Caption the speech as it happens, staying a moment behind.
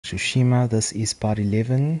Tsushima. This is part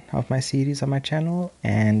 11 of my series on my channel,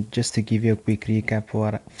 and just to give you a quick recap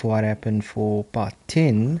for what happened for part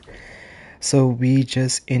 10. So we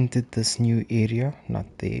just entered this new area, not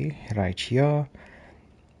there, right here.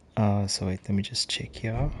 So wait, let me just check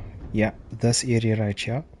here. Yeah, this area right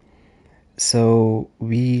here. So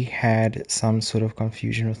we had some sort of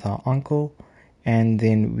confusion with our uncle, and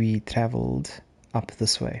then we traveled up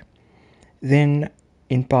this way. Then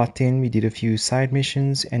in part 10 we did a few side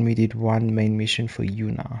missions, and we did one main mission for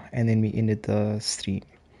Yuna, and then we ended the stream.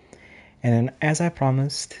 And then, as I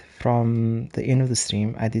promised from the end of the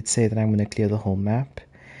stream, I did say that I'm going to clear the whole map,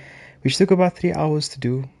 which took about 3 hours to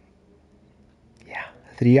do. Yeah,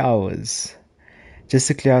 3 hours just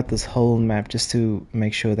to clear out this whole map, just to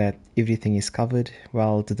make sure that everything is covered.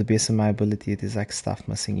 Well, to the best of my ability, there's like stuff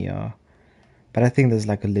missing here, but I think there's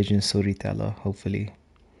like a legend storyteller, hopefully.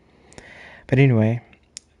 But anyway,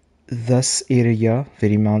 this area,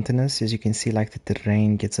 very mountainous. As you can see, like the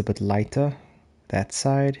terrain gets a bit lighter that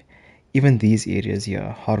side. Even these areas here,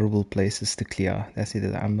 horrible places to clear. That's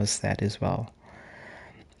it, I missed that as well.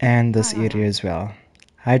 And this area as well.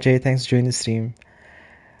 Hi Jay, thanks for joining the stream.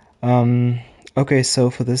 Okay, so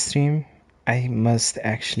for this stream, I missed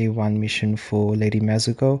actually one mission for Lady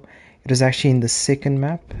Mazuko. It was actually in the second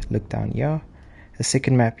map. Look down here. The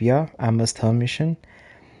second map here, I missed her mission.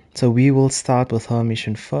 So we will start with her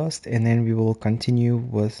mission first, and then we will continue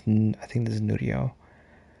with, I think this is Nurio.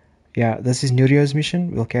 Yeah, this is Nurio's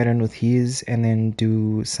mission. We'll carry on with his, and then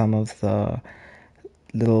do some of the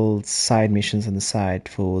little side missions on the side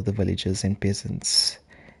for the villagers and peasants.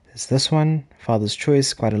 There's this one, Father's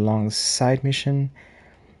Choice, quite a long side mission.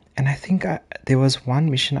 And I think there was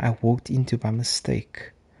one mission I walked into by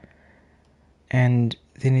mistake. And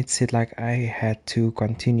then it said like I had to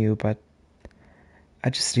continue, but I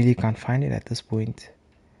just really can't find it at this point.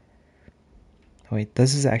 Wait,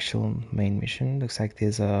 this is actual main mission. Looks like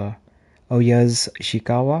there's a... Oh, here's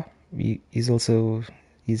Ishikawa. He's also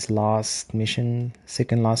his last mission,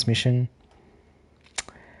 second last mission.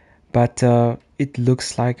 But it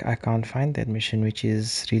looks like I can't find that mission, which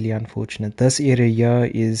is really unfortunate. This area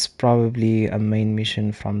here is probably a main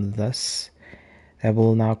mission from this that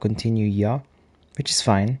will now continue here, which is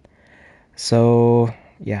fine. So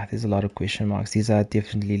yeah, there's a lot of question marks. These are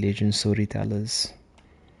definitely legend storytellers.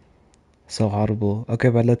 So horrible. Okay,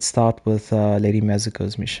 but let's start with Lady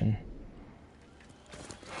Mazuko's mission.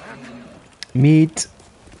 Meet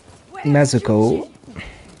Mazuko.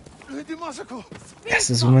 Yes,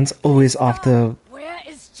 this woman's always after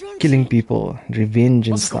killing people, revenge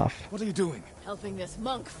and stuff. What are you doing? Helping this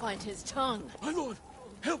monk find his tongue. My lord,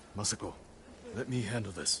 help! Masako, let me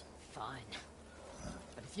handle this. Fine.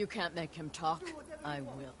 But if you can't make him talk, I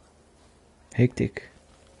will. Hectic.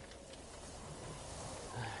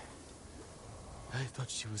 I thought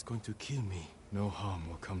she was going to kill me. No harm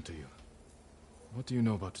will come to you. What do you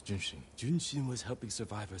know about Junshin? Junshin was helping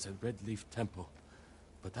survivors at Red Leaf Temple.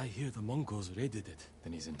 But I hear the Mongols raided it.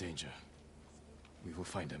 Then he's in danger. We will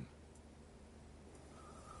find him.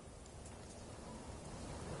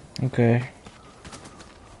 Okay.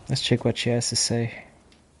 Let's check what she has to say.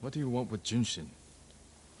 What do you want with Junshin?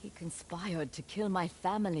 He conspired to kill my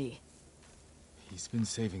family. He's been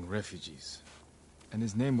saving refugees. And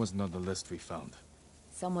his name wasn't on the list we found.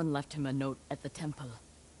 Someone left him a note at the temple.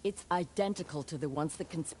 It's identical to the ones the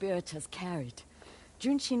conspirators carried.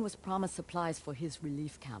 Junshin was promised supplies for his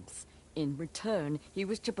relief camps. In return, he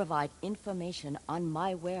was to provide information on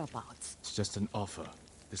my whereabouts. It's just an offer.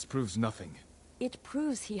 This proves nothing. It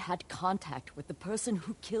proves he had contact with the person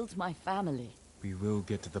who killed my family. We will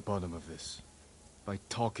get to the bottom of this. By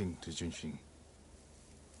talking to Junshin.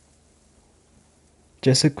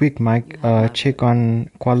 Just a quick mic check on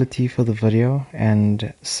quality for the video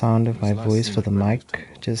and sound of my voice for the mic.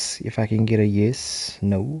 Just if I can get a yes,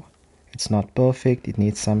 no. It's not perfect, it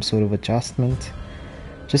needs some sort of adjustment.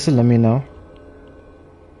 Just to let me know.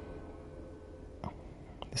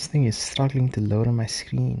 This thing is struggling to load on my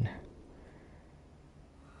screen.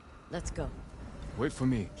 Let's go. Wait for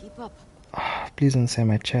me. Keep up. Oh, please don't say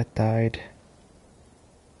my chat died.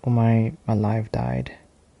 Or my live died.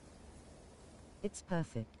 It's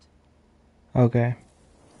perfect. Okay.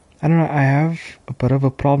 I don't know, I have a bit of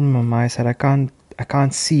a problem on my side. I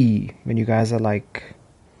can't see when you guys are like,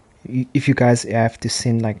 if you guys have to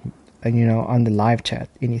send like, you know, on the live chat,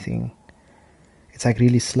 anything. It's like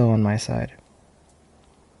really slow on my side.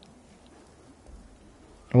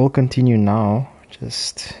 I will continue now.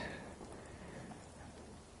 Just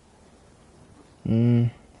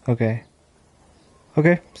okay.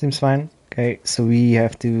 Okay, seems fine. Okay, so we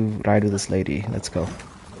have to ride with this lady. Let's go.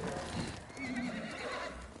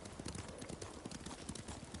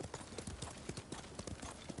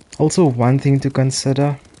 Also, one thing to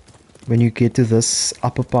consider when you get to this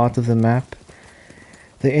upper part of the map,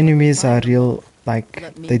 the enemies are real,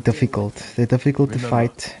 like, they're difficult. They're difficult to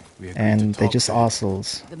fight, and they're just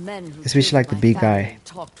assholes. The men who Especially killed like the my big family guy.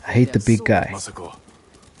 talked I with hate the their big guy. swords. Masako,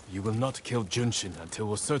 you will not kill Junshin until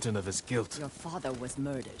we're certain of his guilt. Your father was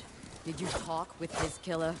murdered. Did you talk with his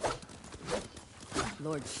killer?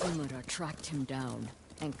 Lord Shimura tracked him down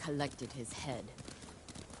and collected his head.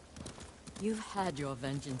 You've had your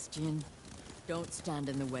vengeance, Jin. Don't stand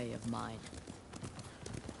in the way of mine.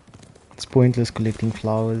 It's pointless collecting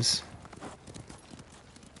flowers.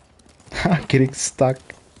 Getting stuck.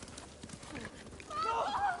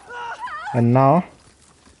 And now?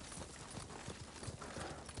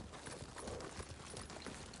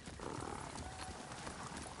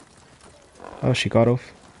 Oh, she got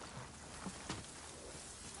off.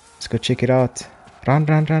 Let's go check it out. Run,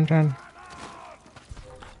 run, run, run.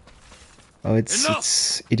 Oh,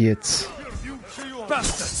 it's idiots.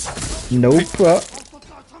 Bastards! Nope.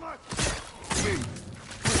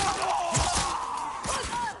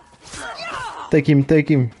 Take him, take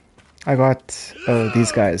him. I got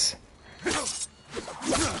these guys.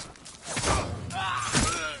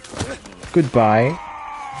 Goodbye.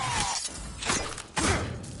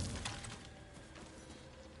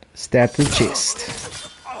 Stab the chest.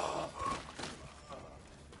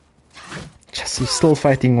 Just he's still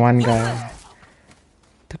fighting one guy.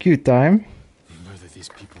 Took your time. Murder these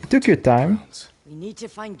people. Took your time. We need to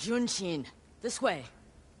find Junshin. This way.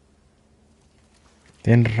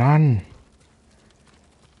 Then run.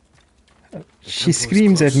 She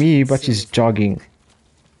screams at me, but she's jogging.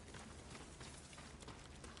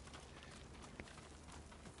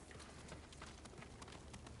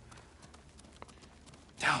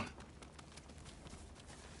 Down.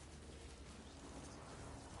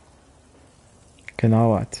 Okay, now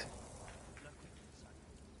what?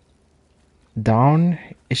 Down?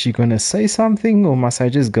 Is she gonna say something, or must I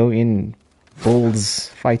just go in balls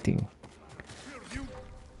fighting?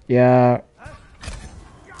 Yeah.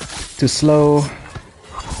 Too slow.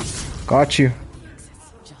 Got you.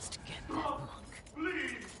 Just get that monk.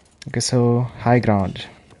 Okay, so high ground.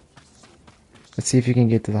 Let's see if you can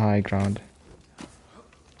get to the high ground.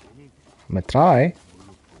 I'm gonna try.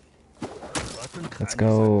 Let's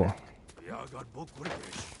go.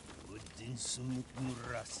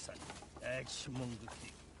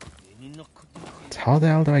 How the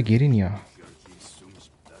hell do I get in here?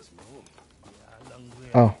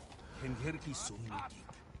 Oh.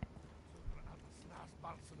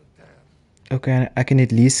 Okay, I can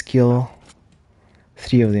at least kill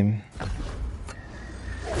 3 of them.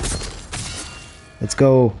 Let's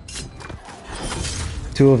go.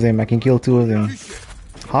 2 of them. I can kill 2 of them.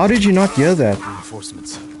 How did you not hear that?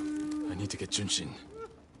 Reinforcements. I need to get Junshin.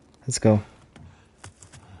 Let's go.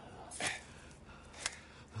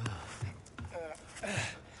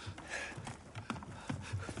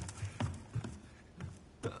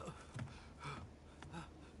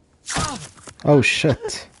 Oh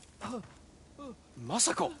shit.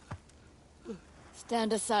 Masako!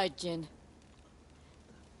 Stand aside, Jin.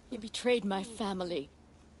 He betrayed my family.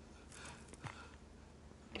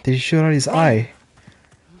 Did he shoot out his eye?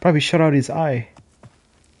 Probably shot out his eye.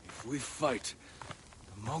 If we fight,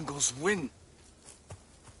 the Mongols win.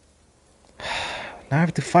 Now I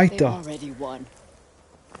have to fight They her. already won.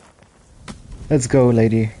 Let's go,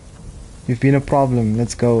 lady. You've been a problem.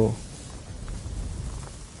 Let's go.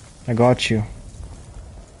 I got you.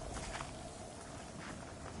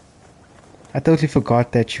 I totally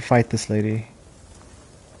forgot that you fight this lady.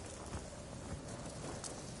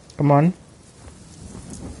 Come on.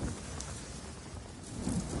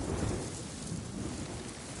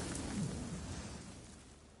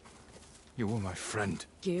 You were my friend.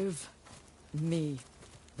 Give me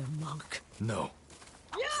the monk. No.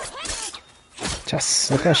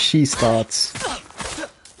 Just look how she starts.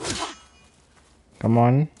 Come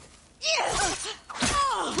on.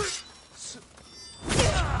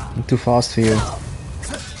 I'm too fast for you.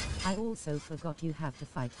 I also forgot you have to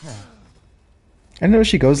fight her. I know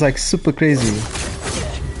she goes like super crazy.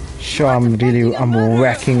 Sure, I'm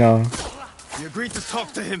whacking her. You agreed to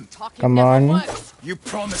talk to him. Come on. You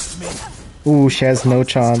promised me. Ooh, she has no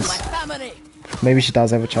chance. My family. Maybe she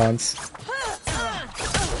does have a chance.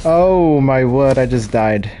 Oh my word, I just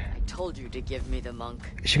died. I told you to give me the monk.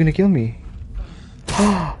 Is she gonna kill me?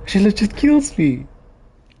 She legit kills me.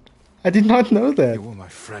 I did not know that. You were my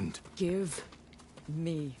friend. Give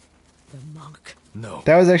me the monk. No.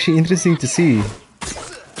 That was actually interesting to see.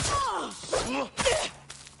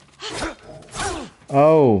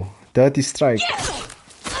 Oh, dirty strike.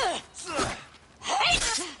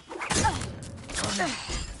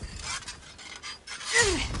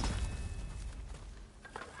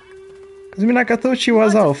 I mean, like, I thought she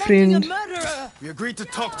was our friend. We agreed to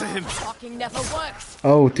talk to him. Talking never works.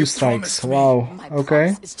 Oh, 2 strikes. promised me. Wow. My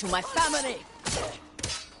Okay. promise is to my family.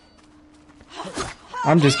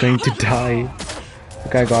 I'm just going to die.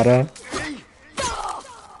 Okay, got her.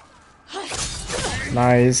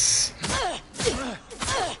 Nice.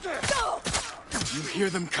 You hear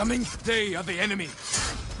them coming? They are the enemy.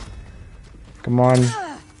 Come on.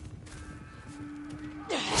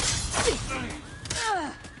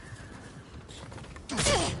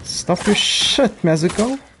 Stop your shit,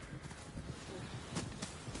 Mazuko.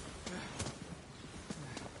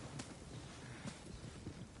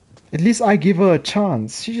 At least I give her a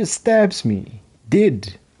chance. She just stabs me.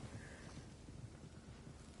 Dead.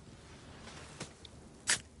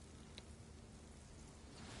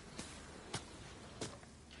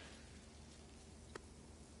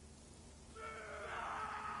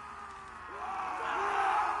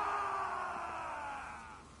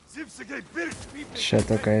 Shit,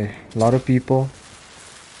 okay. A lot of people.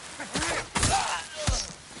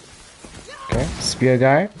 Okay, spear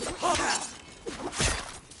guy.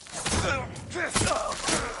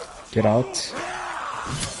 Get out.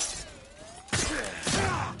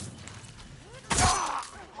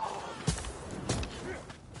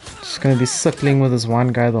 Just gonna be circling with this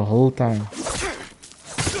one guy the whole time.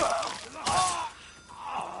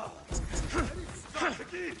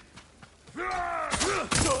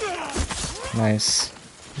 Nice.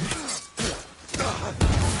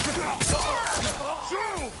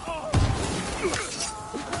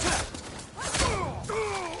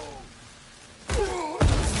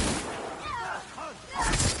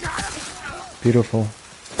 Beautiful.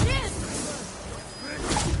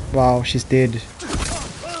 Wow, she's dead.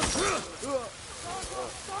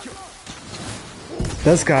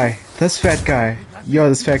 This guy, this fat guy. Yo,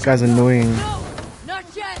 this fat guy's annoying. No, not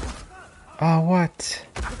yet. Oh, what?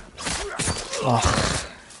 Oh.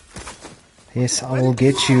 Yes, I will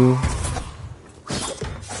get you.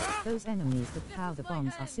 Those enemies that plow the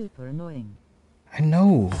bombs are super annoying. I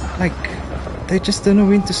know. Like, they just don't know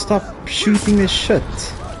when to stop shooting this shit.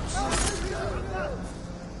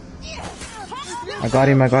 I got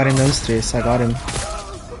him, no stress, I got him.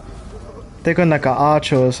 Take on like an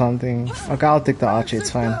archer or something. Okay, I'll take the archer,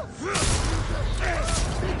 it's fine.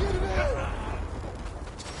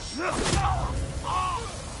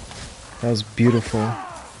 That was beautiful.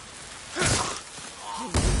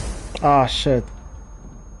 Ah, shit.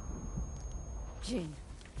 Jin,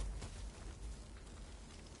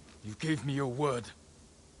 You gave me your word.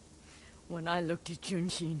 when I looked at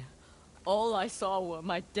Junshin, all I saw were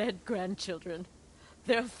my dead grandchildren.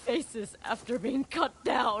 Their faces after being cut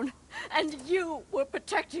down. And you were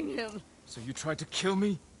protecting him. So you tried to kill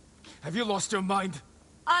me? Have you lost your mind?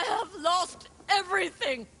 I have lost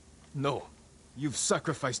everything. No. You've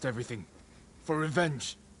sacrificed everything. For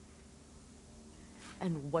revenge.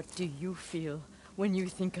 And what do you feel when you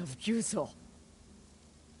think of Yuzo?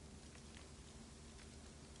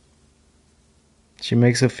 She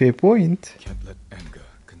makes a fair point. Can't let anger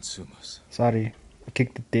consume us. Sorry, I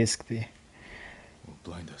kicked the desk there. Will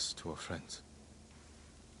blind us to our friends.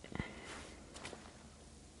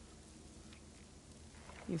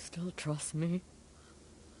 You still trust me?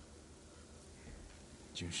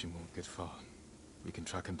 Junshin won't get far. We can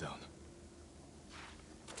track him down.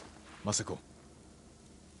 Masako.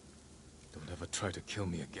 Don't ever try to kill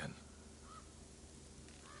me again.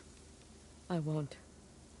 I won't.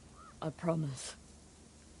 I promise.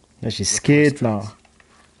 No, she's scared now.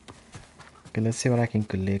 Okay, let's see what I can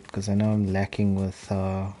collect, because I know I'm lacking with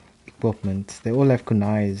equipment. They all have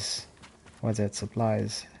kunais. What's that?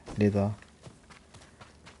 Supplies. Leather.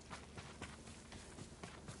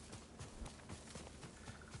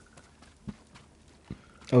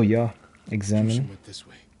 Oh yeah, Junshin examine. went this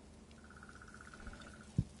way.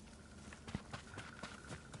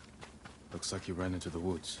 Looks like he ran into the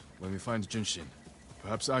woods. When we find Junshin,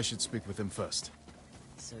 perhaps I should speak with him first.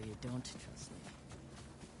 So you don't trust me?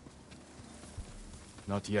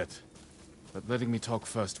 Not yet. But letting me talk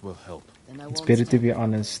first will help. Then I It's won't better to stand be it.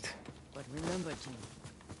 honest. But remember, Jin,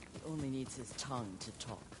 he only needs his tongue to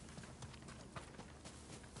talk.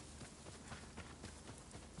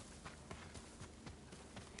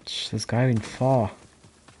 This guy went far.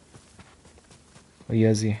 Oh, yeah,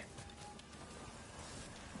 is he?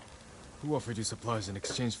 Who offered you supplies in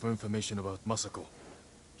exchange for information about Masako?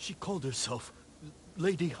 She called herself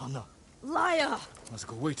Lady Hana. Liar!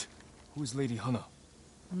 Masako, wait. Who is Lady Hana?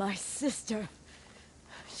 My sister.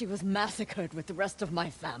 She was massacred with the rest of my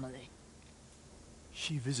family.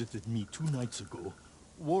 She visited me 2 nights ago,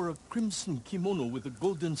 wore a crimson kimono with a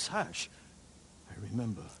golden sash. I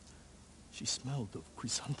remember. She smelled of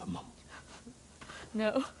chrysanthemum.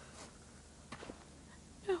 No.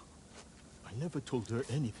 No. I never told her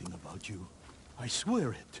anything about you. I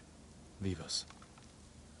swear it. Leave us.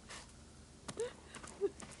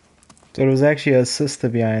 So it was actually her sister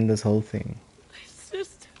behind this whole thing. My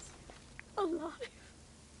sister's alive.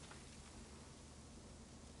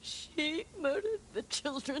 She murdered the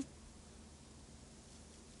children.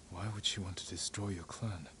 Why would she want to destroy your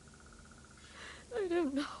clan? I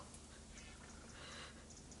don't know.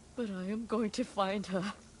 But I am going to find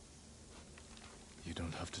her. You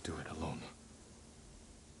don't have to do it alone.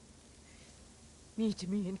 Meet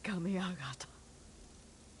me in Kamiagata.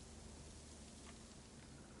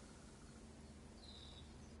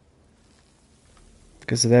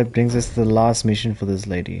 Okay, so that brings us to the last mission for this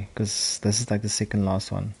lady, because this is like the second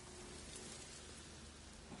last one.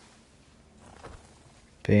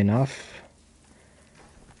 Fair enough.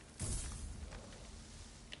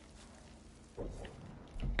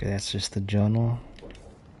 Okay, that's just the journal.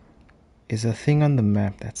 Is a thing on the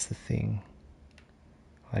map, that's the thing.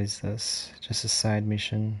 What is this? Just a side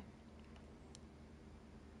mission.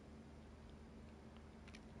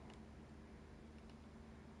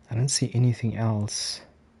 I don't see anything else.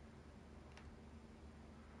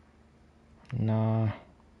 Nah.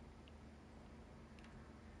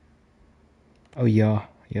 Oh yeah,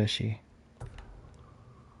 Yoshi.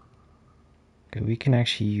 Okay, we can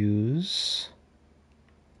actually use...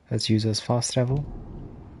 Let's use as fast travel.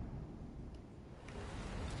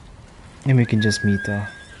 And we can just meet her.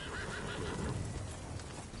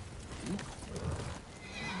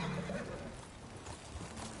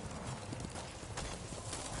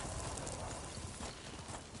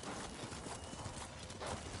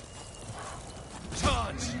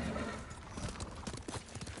 Charge!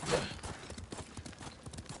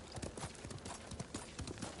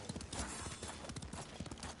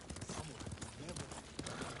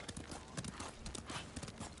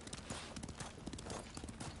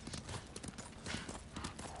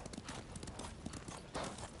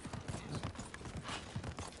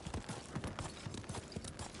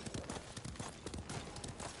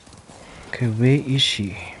 Okay, where is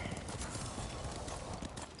she?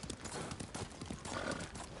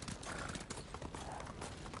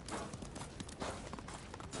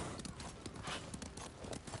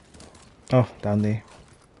 Oh, down there.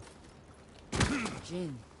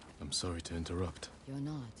 Jin, I'm sorry to interrupt. you're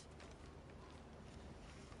not.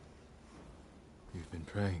 You've been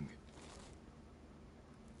praying.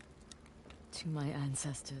 To my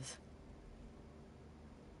ancestors.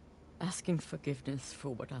 Asking forgiveness for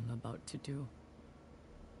what I'm about to do.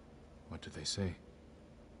 What do they say?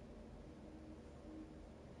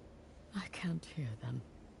 I can't hear them.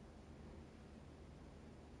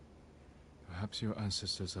 Perhaps your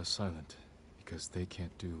ancestors are silent because they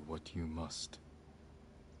can't do what you must.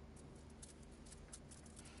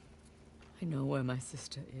 I know where my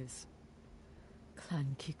sister is.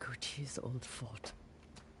 Clan Kikuchi's old fort.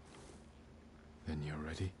 Then you're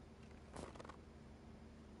ready?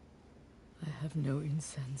 I have no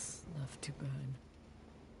incense left to burn.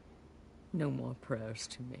 No more prayers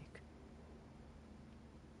to make.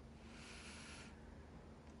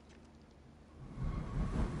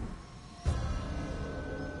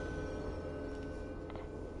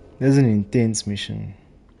 This is an intense mission.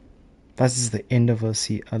 This is the end of a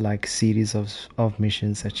series of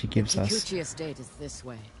missions that she gives The us. Kikuchi estate is this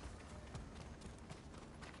way.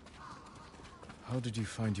 How did you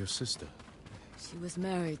find your sister? She was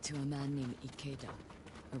married to a man named Ikeda,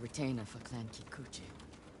 a retainer for Clan Kikuchi.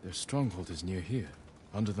 Their stronghold is near here,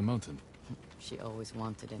 under the mountain. She always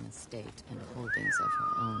wanted an estate and holdings of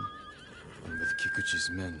her own. And with Kikuchi's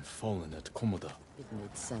men fallen at Komoda. It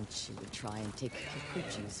made sense she would try and take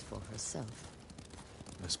Kikuchi's for herself.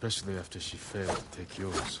 Especially after she failed to take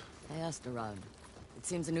yours. I asked around. It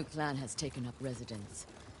seems a new clan has taken up residence.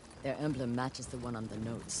 Their emblem matches the one on the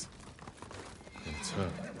notes. And it's her.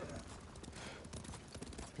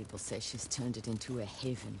 People say she's turned it into a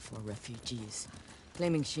haven for refugees,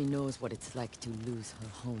 claiming she knows what it's like to lose her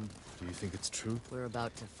home. Do you think it's true? We're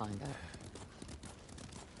about to find out.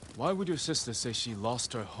 Why would your sister say she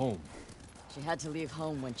lost her home? She had to leave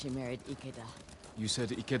home when she married Ikeda. You said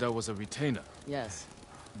Ikeda was a retainer, Yes.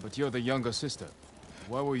 but you're the younger sister.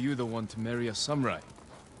 Why were you the one to marry a samurai?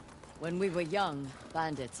 When we were young,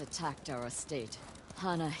 bandits attacked our estate.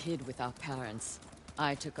 Hana hid with our parents.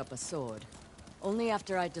 I took up a sword. Only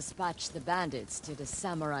after I dispatched the bandits did a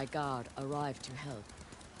samurai guard arrive to help.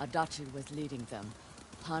 Adachi was leading them.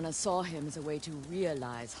 Hana saw him as a way to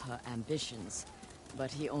realize her ambitions,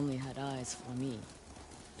 but he only had eyes for me.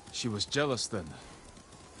 She was jealous then.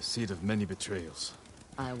 The seed of many betrayals.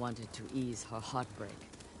 I wanted to ease her heartbreak,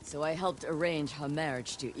 So I helped arrange her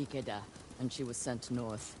marriage to Ikeda, and she was sent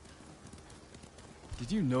north.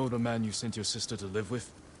 Did you know the man you sent your sister to live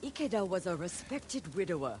with? Ikeda was a respected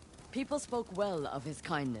widower. People spoke well of his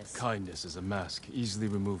kindness. Kindness is a mask, easily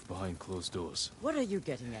removed behind closed doors. What are you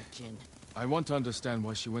getting at, Jin? I want to understand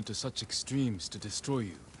why she went to such extremes to destroy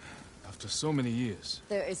you. After so many years.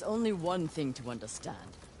 There is only one thing to understand.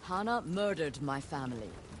 Hana murdered my family,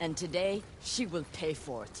 and today she will pay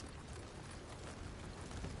for it.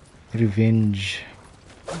 Revenge.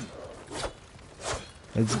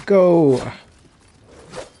 Let's go.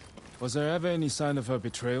 Was there ever any sign of her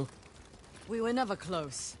betrayal? We were never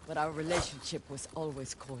close, but our relationship was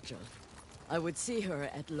always cordial. I would see her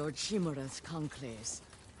at Lord Shimura's conclaves.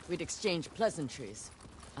 We'd exchange pleasantries.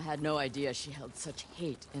 I had no idea she held such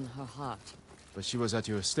hate in her heart. But she was at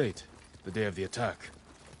your estate, the day of the attack.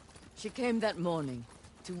 She came that morning,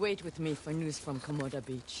 to wait with me for news from Komoda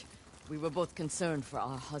Beach. We were both concerned for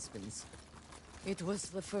our husbands. It was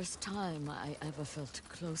the first time I ever felt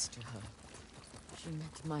close to her. She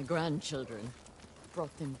met my grandchildren,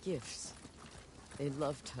 brought them gifts. They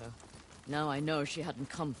loved her. Now I know she hadn't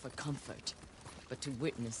come for comfort, but to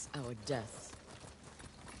witness our deaths.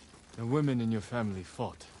 The women in your family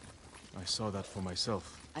fought. I saw that for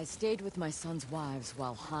myself. I stayed with my son's wives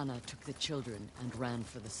while Hana took the children and ran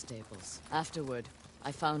for the stables. Afterward,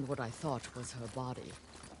 I found what I thought was her body.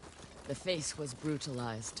 The face was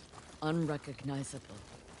brutalized, unrecognizable.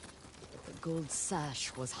 But the gold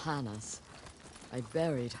sash was Hana's. I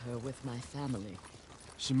buried her with my family.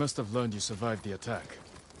 She must have learned you survived the attack.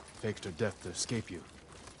 Faked her death to escape you.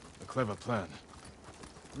 A clever plan.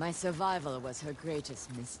 My survival was her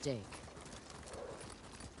greatest mistake.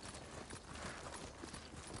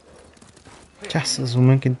 Just as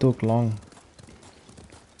woman can talk long.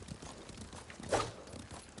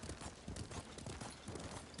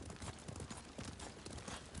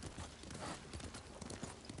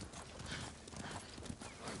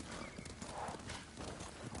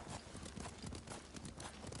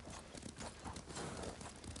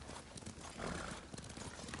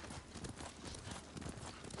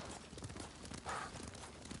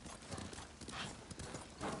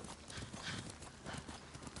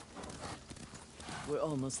 We're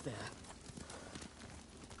almost there.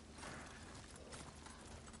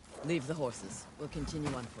 Leave the horses. We'll continue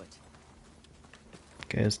on foot.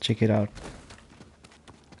 Okay, let's check it out.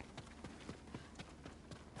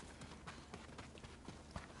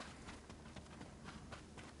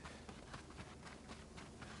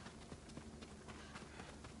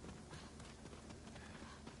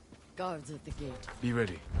 Guards at the gate. Be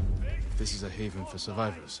ready. This is a haven for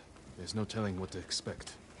survivors. There's no telling what to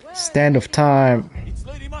expect. Stand of time. It's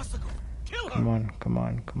Lady Masako. Kill her! Come on, come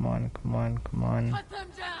on, come on, come on, come on. Cut them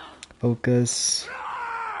down! Focus.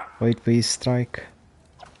 Wait for his strike.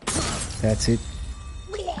 That's it.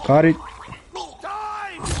 Got it.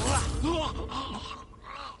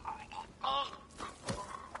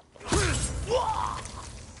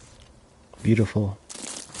 Beautiful.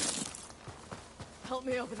 Help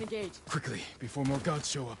me open the gate. Quickly, before more guards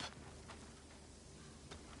show up.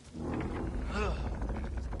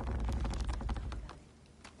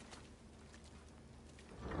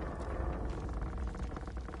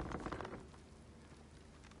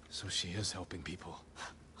 So she is helping people.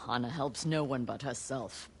 Hana helps no one but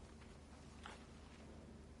herself.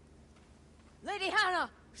 Lady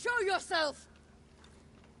Hana, show yourself!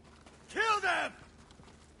 Kill them!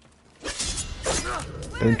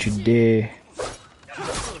 Don't you dare.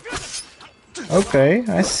 Okay,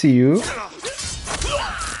 I see you.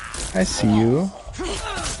 I see you.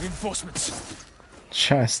 Reinforcements!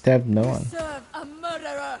 I stabbed no one. Serve a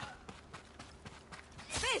murderer!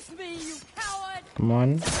 Face me, you coward! Come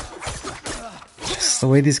on. Just the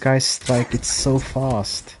way these guys strike, it's so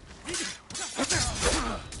fast.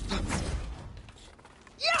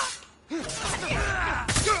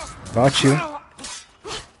 Got you.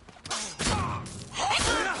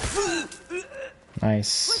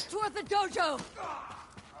 Nice. Push toward the dojo!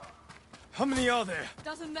 How many are there?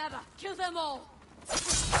 Doesn't matter. Kill them all!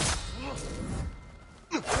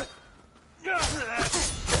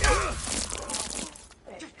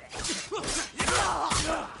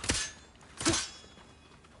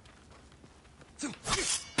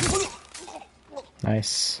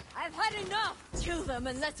 Nice. I've had enough! Kill them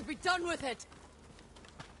and let's be done with it!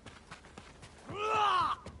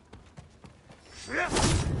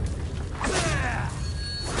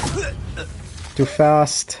 Too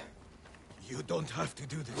fast. You don't have to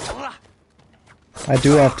do this. I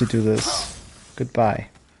do have to do this. Goodbye.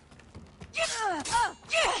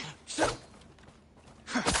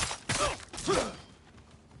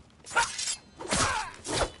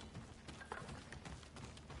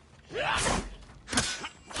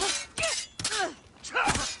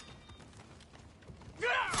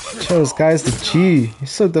 Shows guys the G.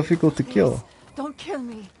 He's so difficult to kill. Don't kill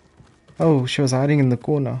me. Oh, she was hiding in the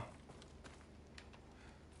corner.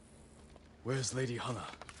 Where's Lady Hana?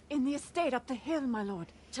 In the estate up the hill, my lord.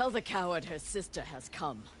 Tell the coward her sister has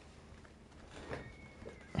come.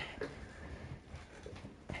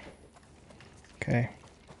 Okay.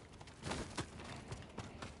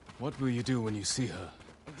 What will you do when you see her?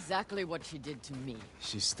 Exactly what she did to me.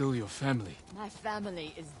 She's still your family. My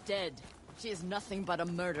family is dead. She is nothing but a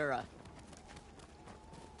murderer.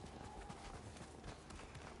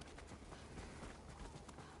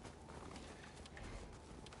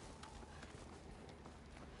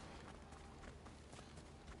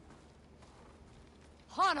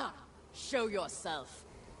 Hana, show yourself.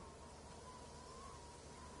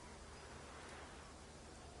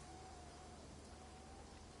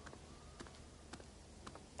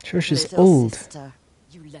 Sure, she's Little old. sister,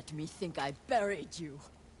 You let me think I buried you.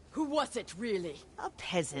 Who was it, really? a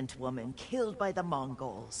peasant woman killed by the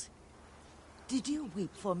Mongols. Did you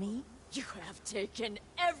weep for me? You have taken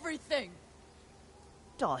everything!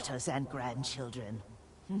 Daughters and grandchildren.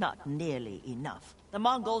 Not nearly enough. The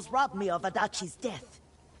Mongols robbed me of Adachi's death,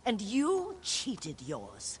 and you cheated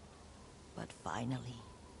yours. But finally,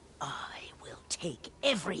 I will take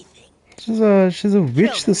everything. She's a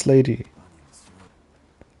witch, this lady.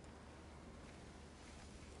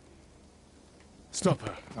 Stop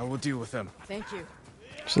her. I will deal with them. Thank you.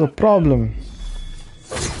 She's a problem.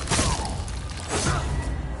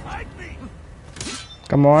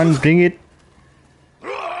 Come on, bring it.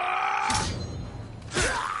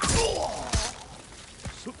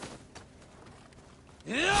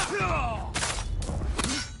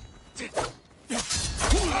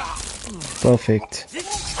 Perfect.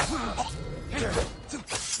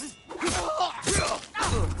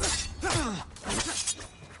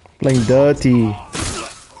 Playing dirty.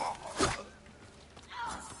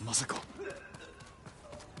 Masako.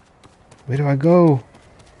 Where do I go?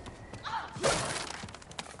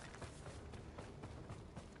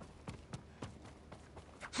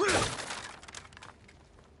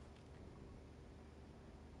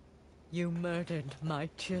 You murdered my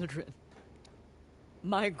children.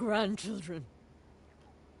 My grandchildren.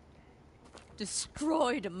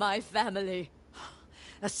 Destroyed my family.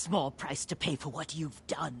 A small price to pay for what you've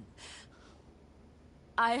done.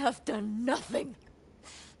 I have done nothing.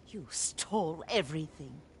 You stole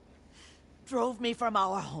everything. Drove me from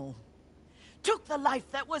our home. Took the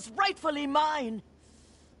life that was rightfully mine.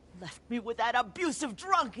 Left me with that abusive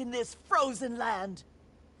drunk in this frozen land.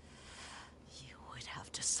 You would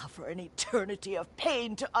have to suffer an eternity of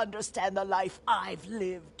pain to understand the life I've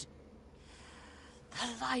lived.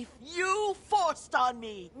 The life you forced on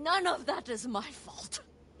me. None of that is my fault.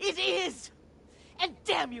 It is! And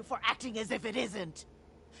damn you for acting as if it isn't.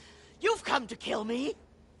 You've come to kill me,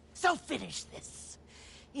 so finish this.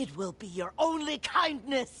 It will be your only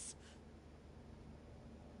kindness.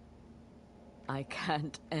 I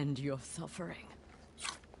can't end your suffering.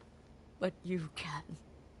 But you can.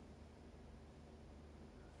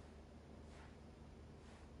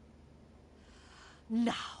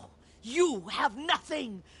 Now, you have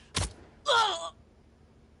nothing.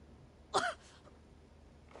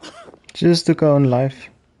 She just took her own life.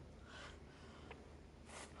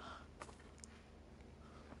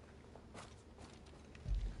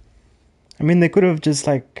 I mean, they could have just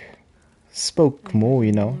like spoke more,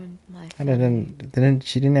 you know. And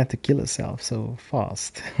she didn't have to kill herself so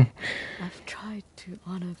fast. I've tried to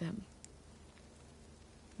honor them.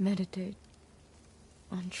 Meditate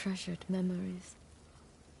on treasured memories.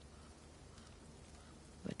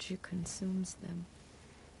 But she consumes them.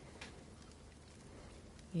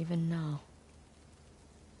 Even now.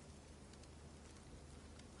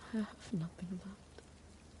 I have nothing left.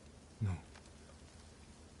 No.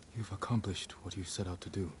 You've accomplished what you set out to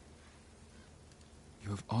do. You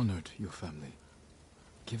have honored your family,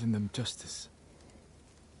 given them justice.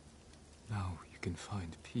 Now you can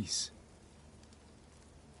find peace.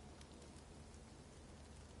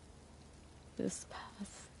 This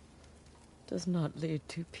path does not lead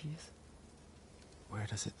to peace. Where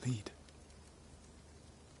does it lead?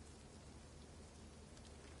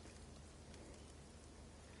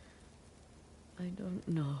 I don't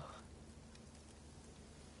know.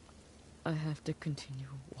 I have to continue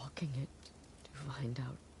walking it to find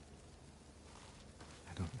out.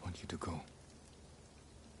 I don't want you to go.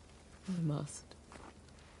 I must.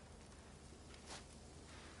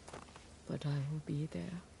 But I will be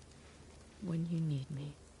there when you need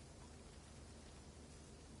me.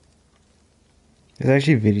 It's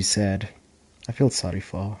actually very sad. I feel sorry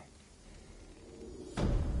for her.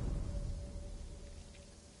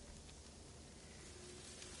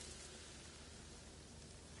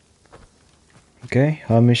 Okay,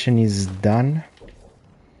 her mission is done.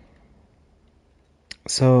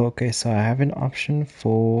 So, okay, so I have an option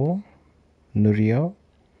for Norio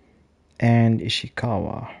and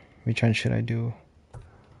Ishikawa. Which one should I do?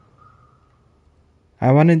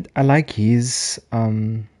 I like his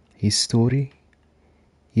story.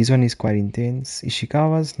 His one is quite intense.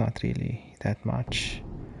 Ishikawa's not really that much.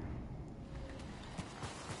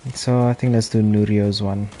 So I think let's do Nurio's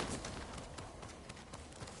one.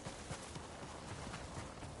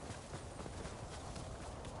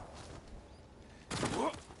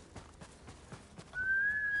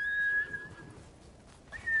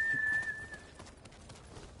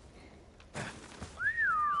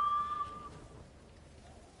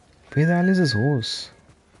 Where the hell is his horse?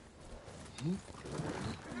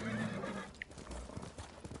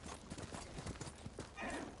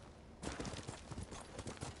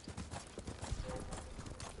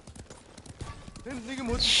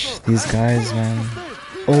 These guys, man.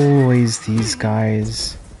 Always these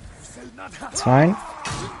guys. It's fine.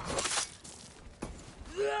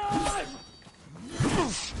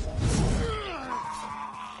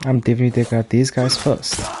 I'm definitely taking out these guys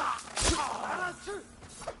first.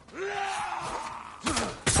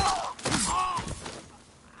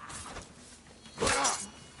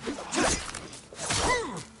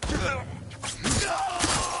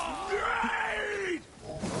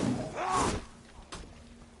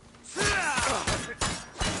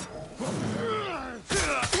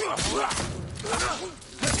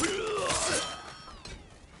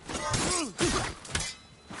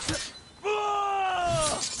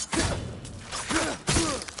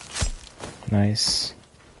 Nice.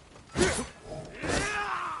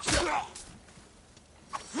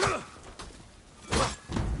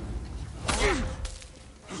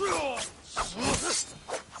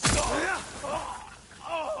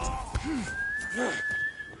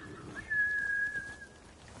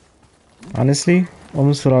 Honestly,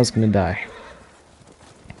 almost thought I was gonna die.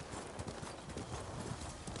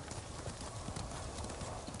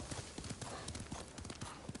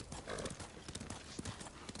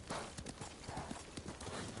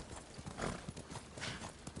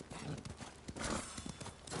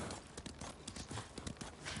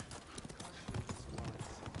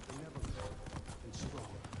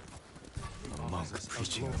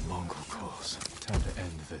 Preaching of Mongol cause. Time to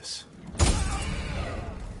end this.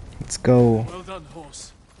 Let's go. Well done,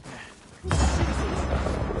 horse.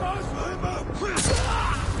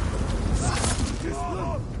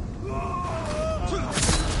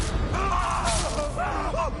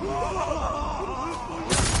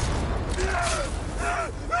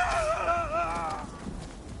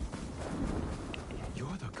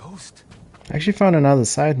 You're the ghost. I actually found another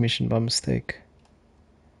side mission by mistake.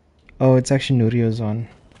 Oh, it's actually Nurio's one.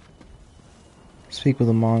 Speak with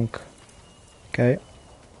a monk. Okay.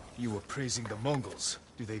 You were praising the Mongols.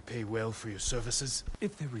 Do they pay well for your services?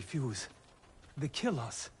 If they refuse, they kill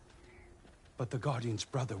us. But the Guardian's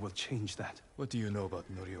brother will change that. What do you know about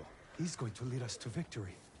Norio? He's going to lead us to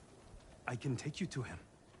victory. I can take you to him.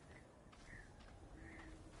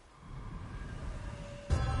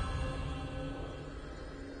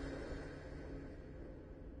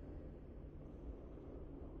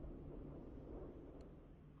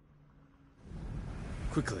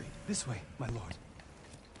 Quickly. This way, my lord.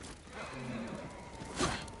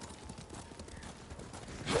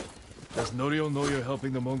 Does Norio know you're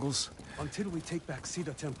helping the Mongols? Until we take back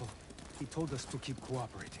Cedar Temple, he told us to keep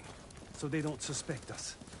cooperating, so they don't suspect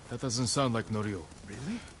us. That doesn't sound like Norio.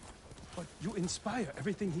 Really? But you inspire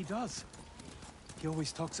everything he does. He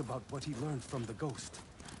always talks about what he learned from the ghost.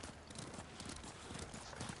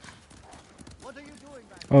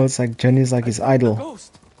 Oh, it's like Jenny's like his idol.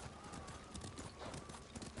 Ghost!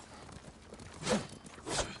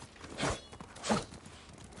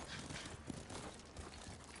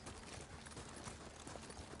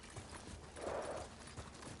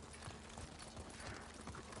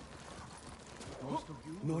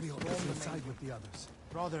 Norio is inside with the others.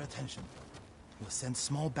 Draw their attention. We'll send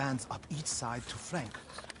small bands up each side to flank.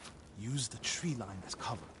 Use the tree line as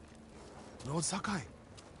cover. Lord Sakai.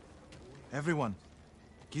 Everyone,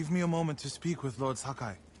 give me a moment to speak with Lord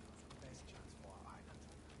Sakai.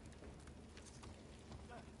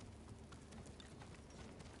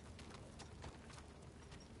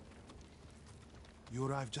 You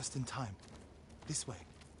arrived just in time. This way.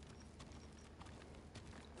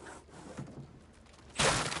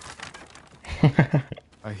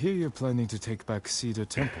 I hear you're planning to take back Cedar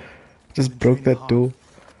Temple. Just broke that door.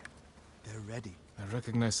 They're ready. I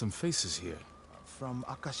recognize some faces here. From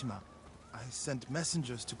Akashima. I sent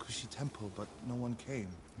messengers to Kushi Temple, but no one came.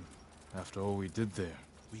 After all we did there.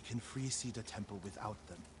 We can free Cedar Temple without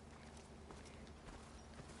them.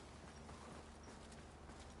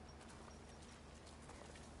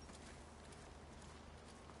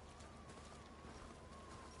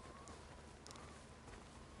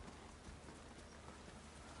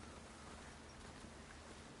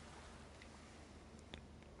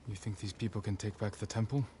 You think these people can take back the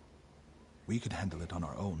temple? We could handle it on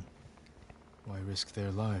our own. Why risk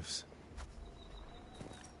their lives?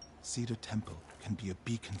 Cedar Temple can be a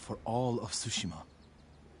beacon for all of Tsushima.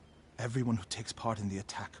 Everyone who takes part in the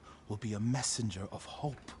attack will be a messenger of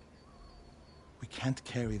hope. We can't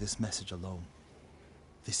carry this message alone.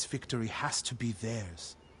 This victory has to be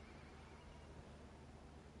theirs.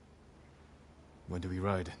 When do we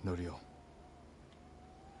ride, Norio?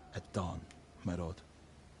 At dawn, my lord.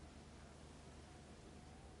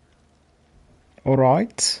 All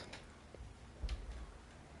right.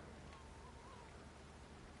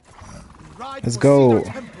 Let's go.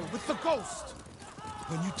 Cedar Temple with the ghost.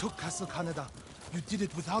 When you took Castle Kaneda, you did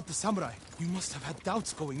it without the samurai. You must have had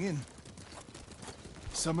doubts going in.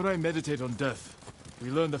 Samurai meditate on death. We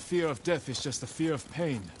learn the fear of death is just the fear of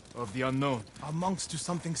pain, of the unknown. Our monks do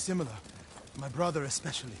something similar. My brother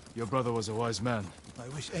especially. Your brother was a wise man. I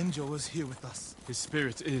wish Enjo was here with us. His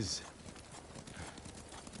spirit is.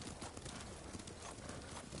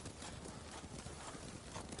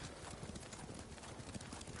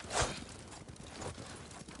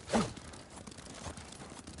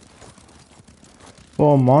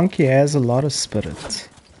 Well, monkey has a lot of spirit.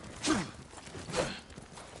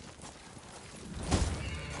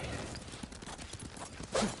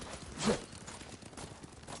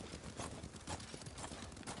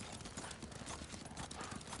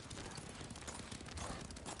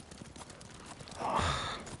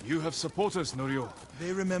 You have supporters, Norio.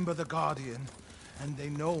 They remember the Guardian, and they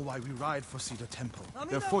know why we ride for Cedar Temple.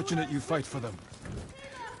 They're fortunate you fight for them.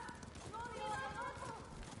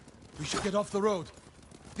 We should get off the road.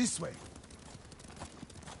 This way.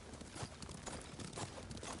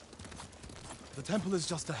 The temple is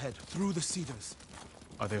just ahead, through the cedars.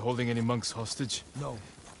 Are they holding any monks hostage? No.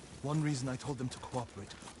 One reason I told them to cooperate.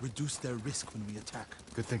 Reduce their risk when we attack.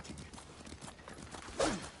 Good thinking.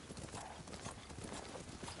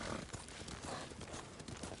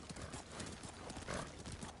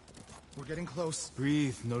 We're getting close.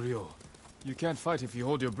 Breathe, Norio. You can't fight if you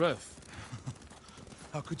hold your breath.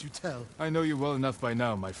 How could you tell? I know you well enough by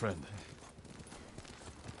now, my friend.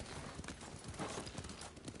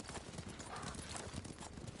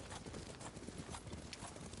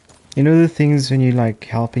 You know the things when you're like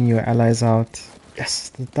helping your allies out? Yes,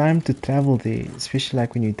 the time to travel there, especially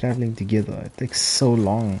like when you're traveling together, it takes so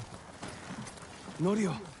long.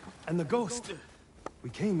 Norio, and the ghost. We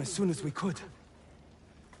came as soon as we could.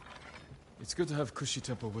 It's good to have Kushi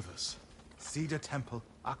Temple with us. Cedar Temple,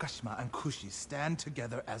 Akashima, and Kushi stand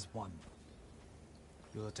together as one.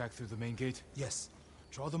 You'll attack through the main gate? Yes.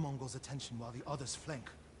 Draw the Mongols' attention while the others flank.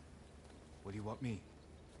 What do you want me?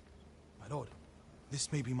 My lord,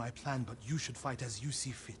 this may be my plan, but you should fight as you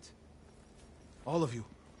see fit. All of you,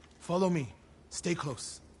 follow me. Stay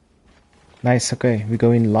close. Nice, okay, we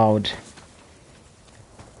go in loud.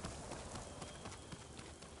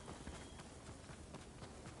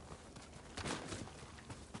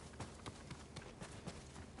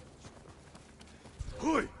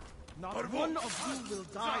 Not one of you will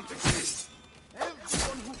die today.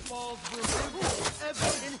 Everyone who falls will live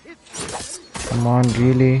forever in history. Come on,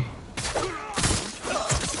 really?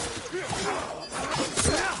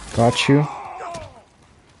 Got you.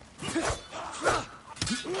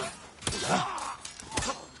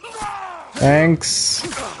 Thanks.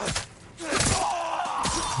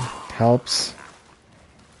 Helps.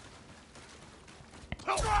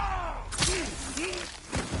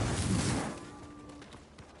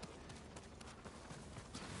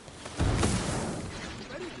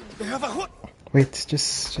 Wait,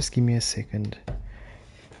 just give me a second.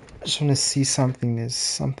 I just want to see something. There's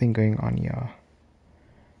something going on here.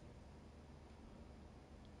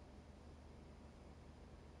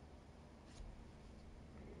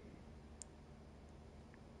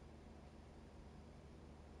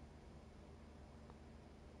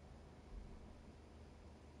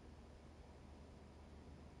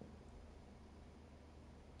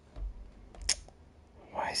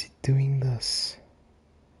 Why is he doing this?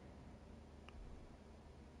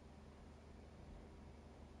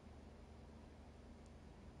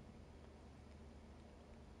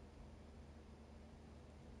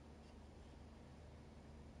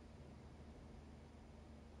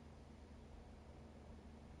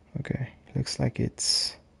 Okay, looks like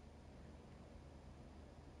it's...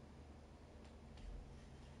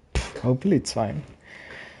 Hopefully it's fine.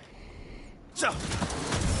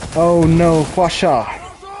 Oh no, Huasha!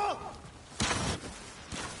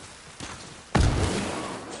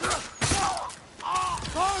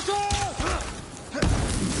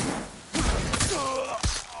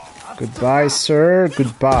 Goodbye, sir.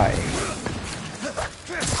 Goodbye.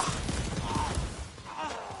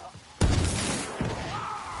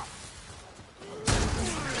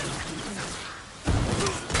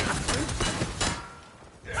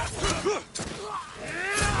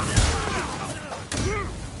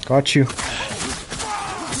 Got you.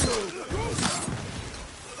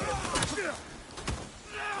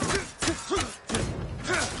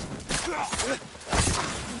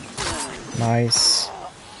 Nice.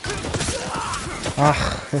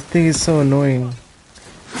 Ah, that thing is so annoying.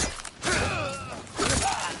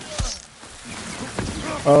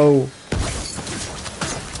 Oh.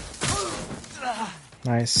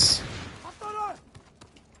 Nice.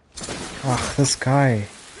 Ah, this guy.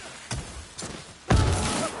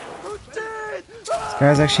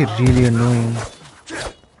 This guy's actually really annoying.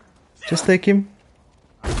 Just take him.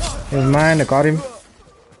 Never mind, I got him.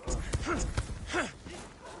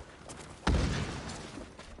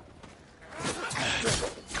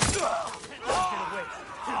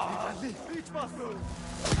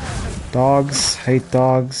 Dogs, hate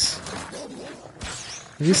dogs.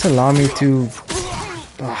 At least allow me to...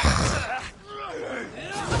 Ugh.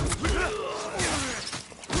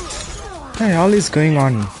 What the hell is going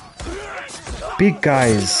on? Big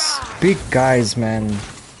guys, man.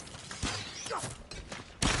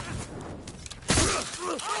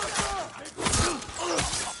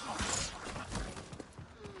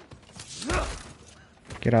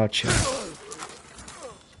 Get out here.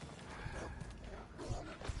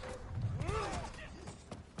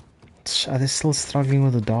 Are they still struggling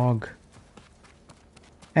with the dog?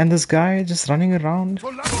 And this guy just running around?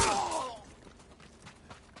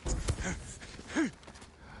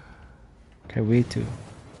 Okay, where to?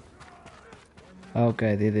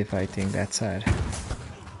 Okay, they're fighting that side.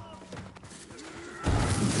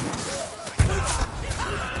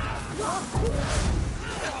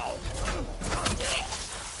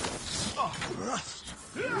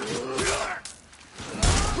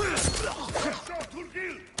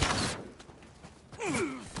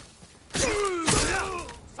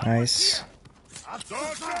 Nice.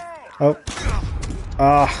 Oh.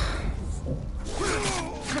 Ah.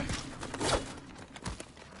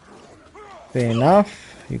 Fair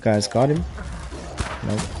enough. You guys got him.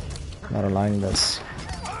 Nope. Not allowing this.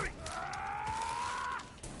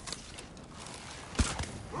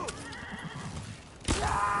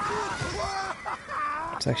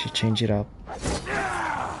 Let's actually change it up.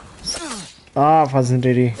 Ah, I wasn't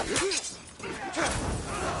ready.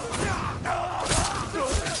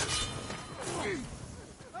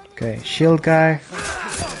 Okay, shield guy.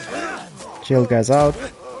 Shield guy's out.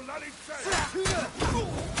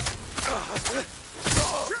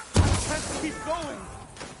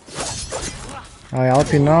 I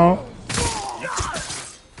help you now.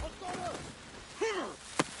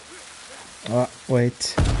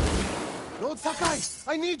 Wait. Lord Sakai,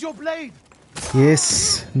 I need your blade.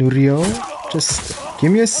 Yes, Nurio. Just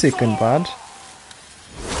give me a second, bud.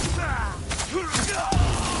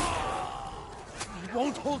 It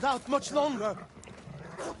won't hold out much longer.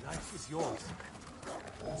 Life is yours.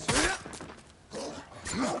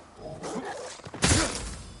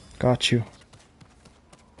 Got you.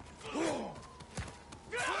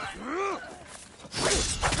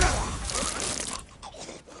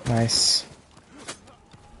 Nice.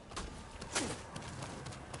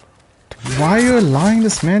 Why are you allowing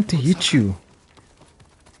this man to hit you?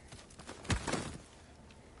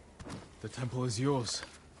 The temple is yours.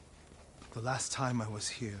 The last time I was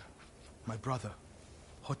here, my brother,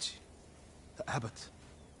 Hochi, the abbot,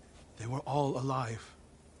 they were all alive.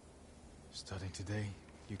 Starting today,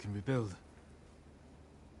 you can rebuild.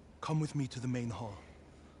 Come with me to the main hall.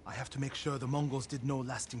 I have to make sure the Mongols did no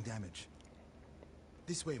lasting damage.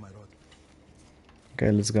 This way, my lord.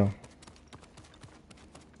 Okay, let's go.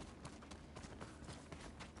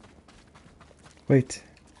 Wait,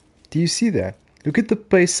 do you see that? Look at the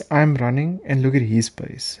pace I'm running and look at his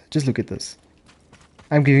pace. Just look at this.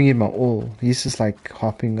 I'm giving it my all. He's just like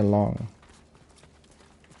hopping along.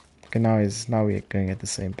 Okay, now we're going at the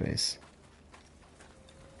same pace.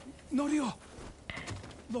 Norio!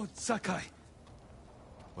 Lord Sakai,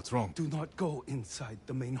 What's wrong? do not go inside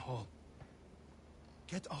the main hall.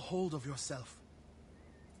 Get a hold of yourself.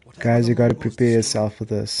 Whatever Guys, the you gotta Mongols prepare destroy, yourself for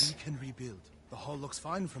this. we can rebuild. The hall looks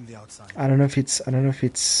fine from the outside. I don't know if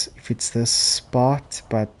it's this spot,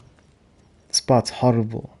 but the spot's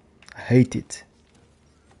horrible. I hate it.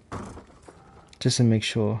 Just to make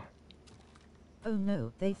sure. Oh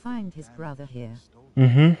no, they find his brother here.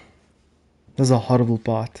 Mm-hmm. This is a horrible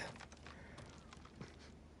part.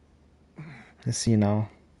 Let's see now.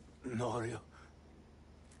 Norio.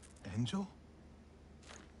 Angel?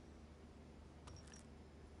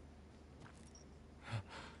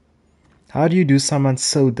 How do you do someone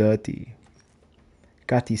so dirty?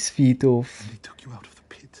 Cut his feet off, They took you out of the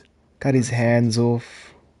pit. cut his hands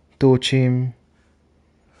off, torch him.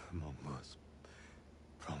 Mongols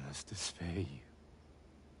promised to spare you.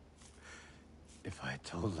 If I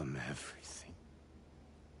told them everything.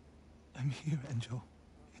 I'm here, Angel.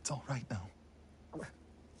 It's all right now.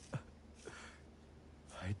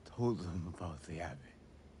 I told them about the abbey.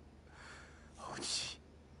 Ochi,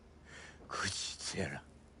 Kuchitsera,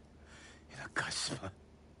 in Akashima.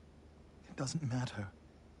 It doesn't matter.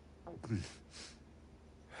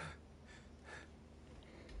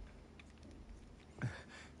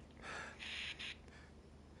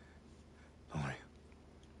 Don't worry.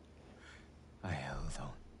 I held on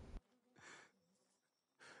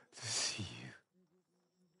to see you.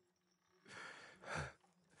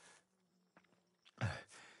 But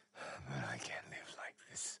I can't live like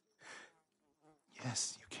this.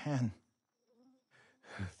 Yes, you can.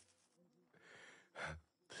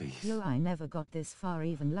 Please. Yo, I never got this far,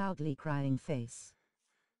 even loudly crying face.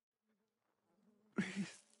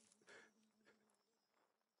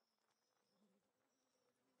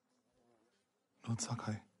 Lord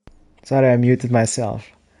Sakai. Sorry, I muted myself.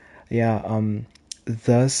 Yeah,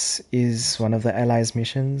 this is one of the allies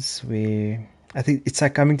missions where I think it's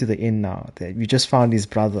like coming to the end now. That we just found his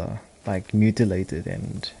brother like mutilated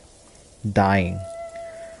and dying.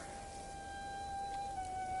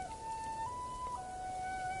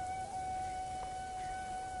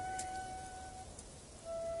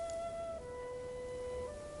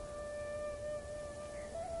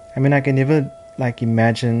 I mean, I can never like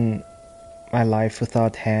imagine my life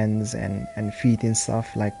without hands and feet and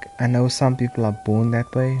stuff. Like, I know some people are born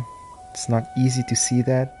that way. It's not easy to see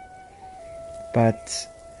that. But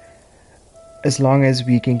as long as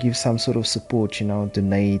we can give some sort of support, you know,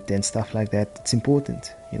 donate and stuff like that, it's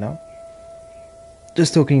important, you know.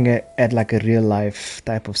 Just talking at like a real life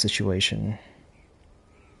type of situation.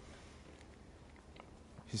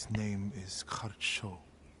 His name is Kharcho,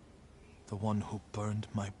 the one who burned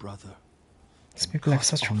my brother. These people have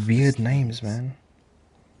such weird names, man.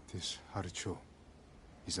 This Haricho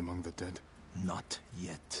is among the dead. Not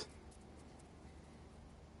yet.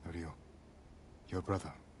 Norio, your brother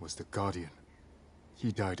was the guardian.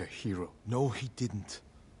 He died a hero. No, he didn't.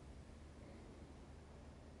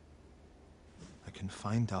 I can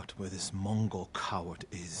find out where this Mongol coward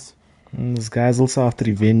is. This guy's also after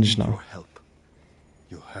revenge Your now. help.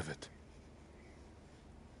 You'll have it.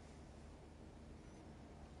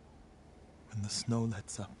 When the snow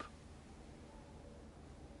lets up,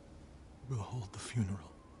 we'll hold the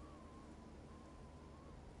funeral.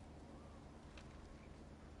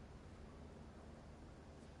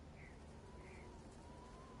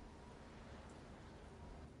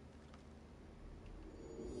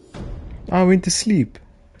 I went to sleep.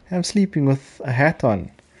 I'm sleeping with a hat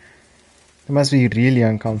on. It must be really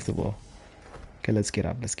uncomfortable. Okay, let's get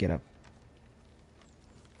up. Let's get up.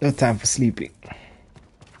 No time for sleeping.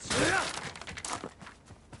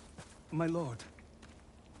 My lord,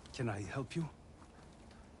 can I help you?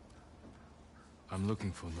 I'm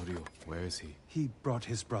looking for Norio. Where is he? He brought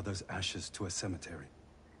his brother's ashes to a cemetery.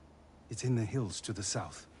 It's in the hills to the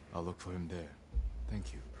south. I'll look for him there.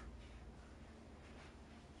 Thank you.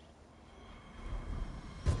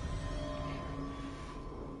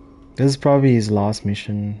 This is probably his last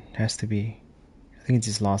mission. Has to be. I think it's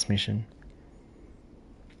his last mission.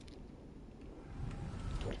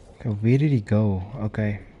 Okay, where did he go?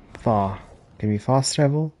 Okay, far. Can we fast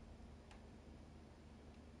travel?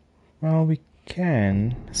 Well, we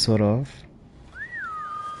can, sort of.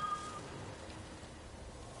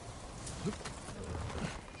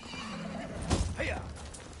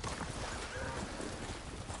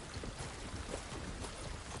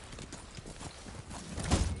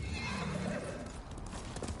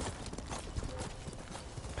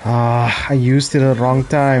 Ah, I used it at the wrong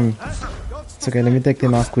time. It's okay, let me take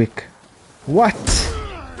them out quick. What?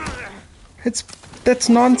 That's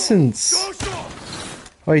nonsense.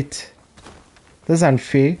 Wait. This is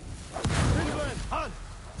unfair.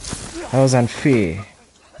 That was unfair.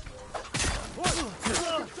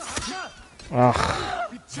 Ugh.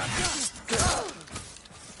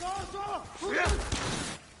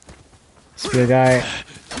 Spear guy.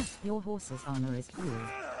 Your horse's honor is cool.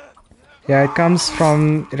 Yeah,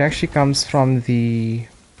 it actually comes from the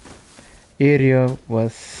area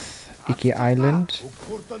with Iki Island.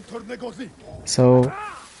 So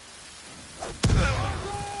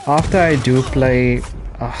after I do play,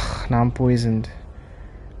 now I'm poisoned.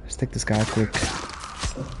 Let's take this guy quick.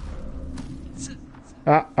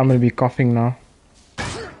 I'm gonna be coughing now.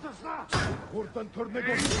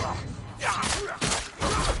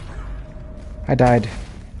 I died.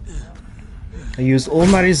 I used all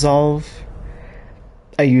my resolve.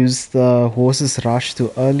 I used the horse's rush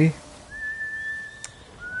too early.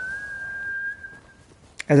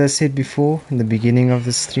 As I said before in the beginning of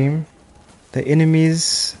the stream, the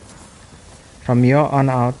enemies from here on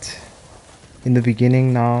out, in the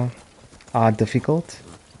beginning now, are difficult.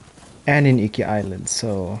 And in Iki Island,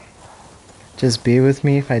 so just bear with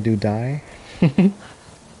me if I do die.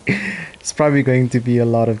 It's probably going to be a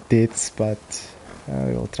lot of deaths, but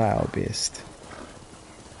we'll try our best.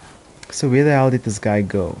 So where the hell did this guy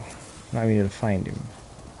go? Now we need to find him.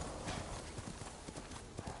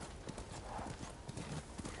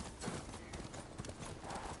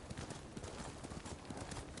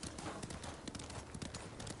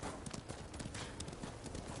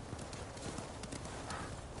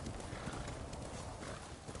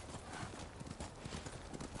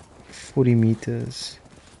 $40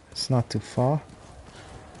 It's not too far.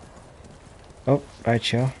 Oh, right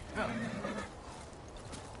here.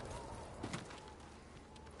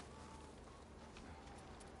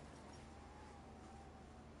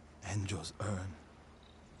 Enjo's urn.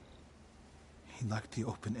 He liked the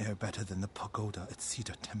open air better than the pagoda at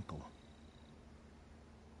Cedar Temple.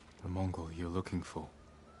 The Mongol you're looking for.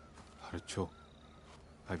 Harucho.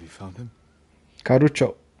 Have you found him?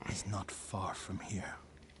 Karucho. He's not far from here.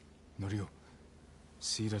 Norio,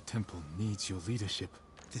 Cedar Temple needs your leadership.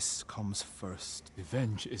 This comes first.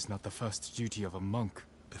 Revenge is not the first duty of a monk.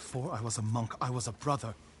 Before I was a monk, I was a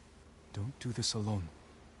brother. Don't do this alone.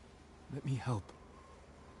 Let me help.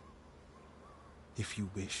 If you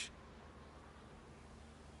wish.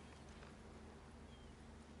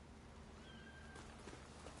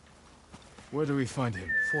 Where do we find him?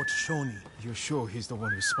 Fort Shoni. You're sure he's the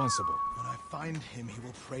one responsible? When I find him, he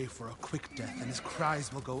will pray for a quick death, and his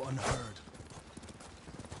cries will go unheard.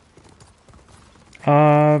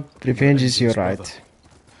 Revenge is your right.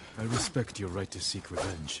 I respect your right to seek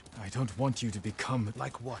revenge. I don't want you to become...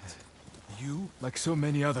 Like what? You? Like so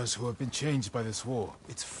many others who have been changed by this war.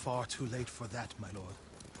 It's far too late for that, my lord.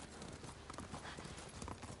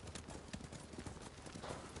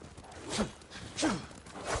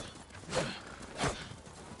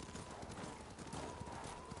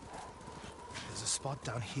 There's a spot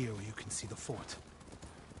down here where you can see the fort.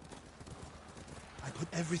 I put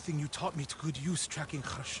everything you taught me to good use tracking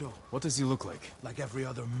Kharsho. What does he look like? Like every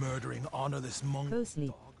other murdering, honorless Mongol Go sleep.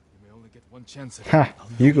 dog. You may only get one chance at Ha! him.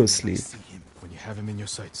 You go sleep. See him. When you have him in your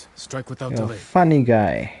sights, strike without You're a delay. funny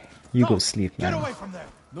guy. You go sleep, Get man. away from there!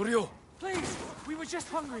 Norio! Please, we were just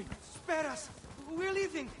hungry. Spare us. We're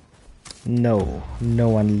leaving. No, no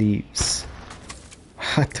one leaves.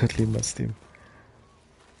 I totally missed him.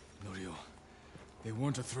 Norio, they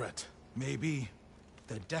weren't a threat. Maybe.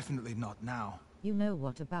 They're definitely not now. You know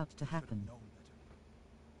what about to happen.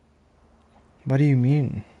 What do you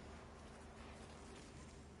mean?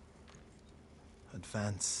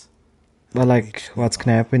 Advance. Well, like, what's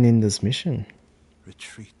gonna happen in this mission?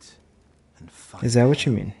 Retreat. And fight. Is that what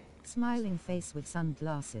you mean? Smiling face with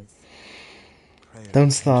sunglasses. Prayer Don't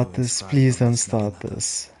to start Enjo this, inscribed please on don't his start naginata.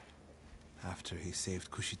 this. After he saved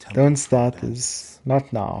Kushi Temple Don't from start bandits. this.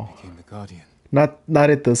 Not now. Became the guardian. Not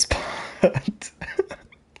at this part.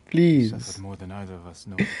 Please. Suffered more than either of us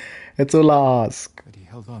know. That's all I ask. But he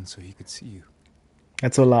held on so he could see you.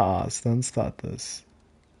 That's all I ask. Don't start this.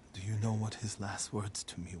 Do you know what his last words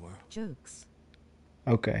to me were? Jokes.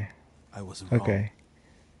 Okay. I was wrong. Okay.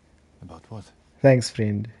 About what? Thanks,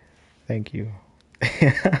 friend. Thank you.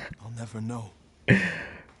 I'll never know.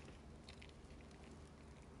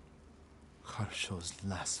 Kharsho's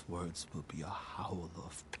last words will be a howl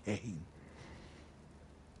of pain.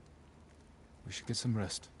 We should get some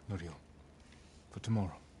rest, Norio. For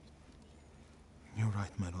tomorrow. You're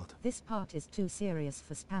right, my lord. This part is too serious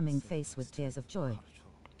for spamming face with tears of joy.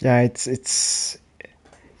 Yeah, it's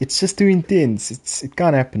just too intense. It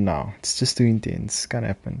can't happen now. It's just too intense. Can't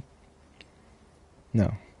happen.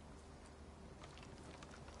 No.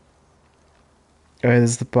 Oh,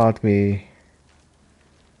 this is the part where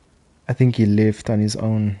I think he left on his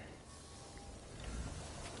own.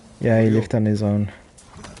 Yeah, he left on his own.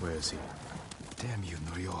 Where is he? Damn you,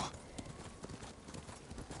 Norio.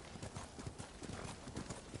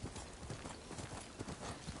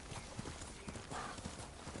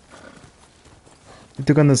 He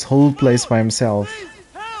took on this whole place by himself.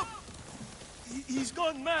 Help! He's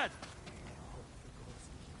gone mad.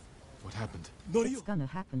 What happened? It's gonna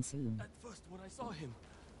happen soon. At first, when I saw him,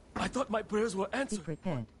 I thought my prayers were Be answered.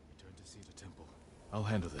 prepared. Return to see the temple. I'll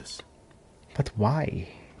handle this. But why?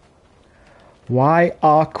 Why,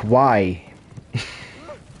 Ark, why?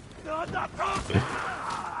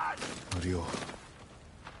 Mario.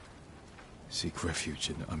 Seek refuge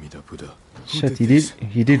in Amida Buddha. Shit,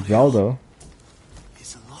 he did well though.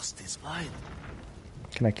 He's lost his mind.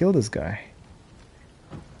 Can I kill this guy?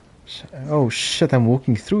 Oh shit, I'm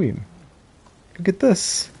walking through him. Look at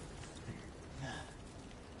this.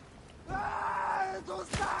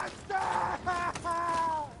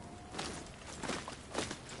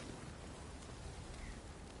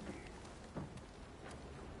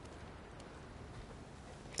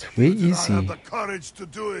 Where is he? I have the courage to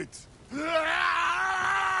do it.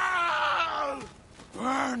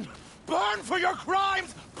 Burn! Burn for your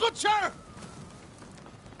crimes, butcher!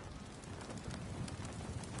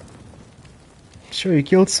 Sure, he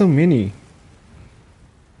killed so many.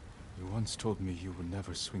 You once told me you would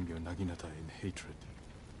never swing your naginata in hatred.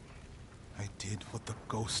 I did what the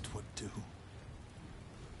ghost would do.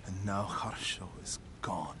 And now Harsho is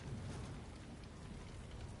gone.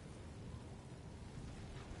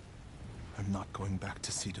 I'm not going back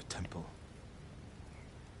to Cedar Temple.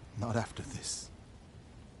 Not after this.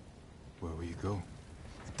 Where will you go?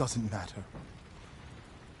 It doesn't matter.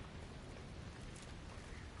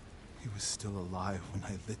 He was still alive when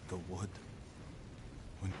I lit the wood.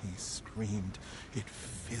 When he screamed, it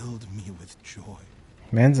filled me with joy.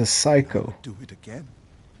 Man's a I psycho. would do it again.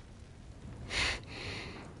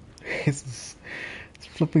 It's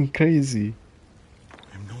flipping crazy.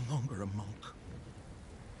 I'm no longer a monk.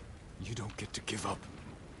 You don't get to give up.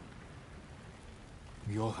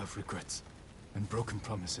 We all have regrets and broken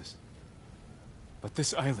promises. But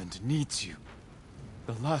this island needs you.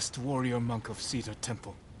 The last warrior monk of Cedar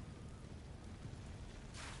Temple.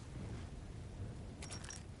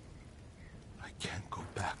 I can't go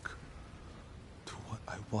back to what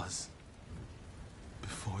I was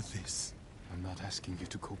before this. I'm not asking you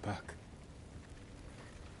to go back.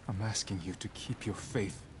 I'm asking you to keep your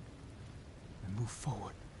faith and move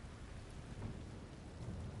forward.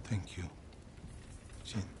 Thank you,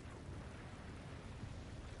 Jin.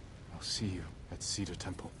 I'll see you at Cedar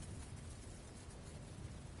Temple.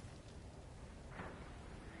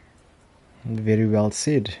 Very well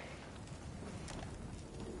said.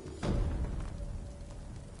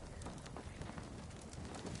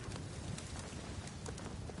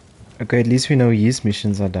 Okay, at least we know his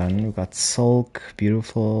missions are done. We got Sulk,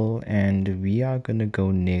 beautiful, and we are gonna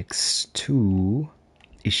go next to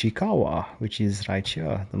Ishikawa, which is right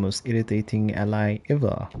here, the most irritating ally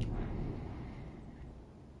ever.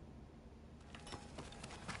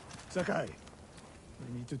 Sakai,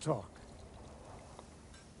 we need to talk.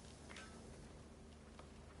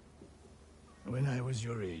 When I was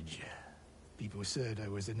your age, people said I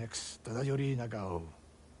was the next Tadayori Nagao.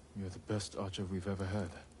 You're the best archer we've ever had.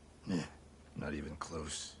 Eh, not even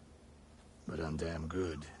close. But I'm damn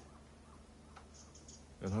good.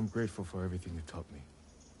 And I'm grateful for everything you taught me.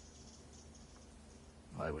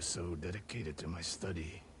 I was so dedicated to my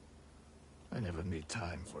study, I never made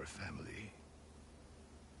time for a family.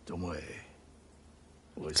 Tomoe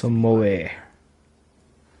was Tomoe.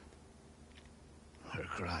 her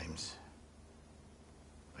crimes.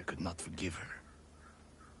 I could not forgive her.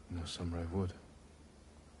 No samurai would.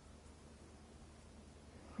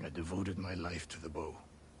 I devoted my life to the bow.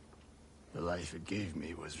 The life it gave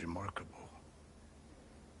me was remarkable.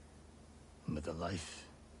 But the life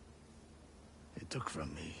it took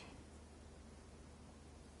from me...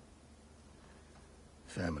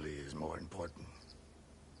 Family is more important.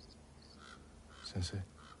 Sensei?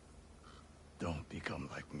 Don't become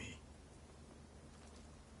like me.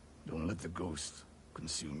 Don't let the ghost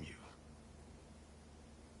consume you.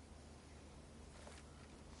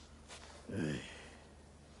 Hey.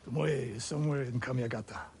 Tomoe is somewhere in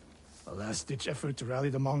Kamiagata. A last-ditch effort to rally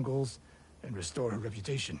the Mongols and restore her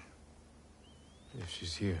reputation. If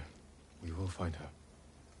she's here, we will find her.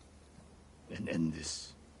 And end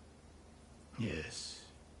this. Yes,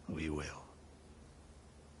 we will.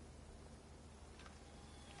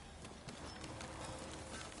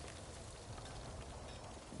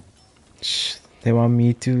 They want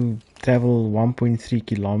me to travel 1.3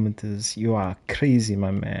 kilometers. You are crazy, my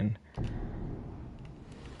man.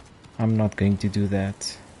 I'm not going to do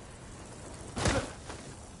that.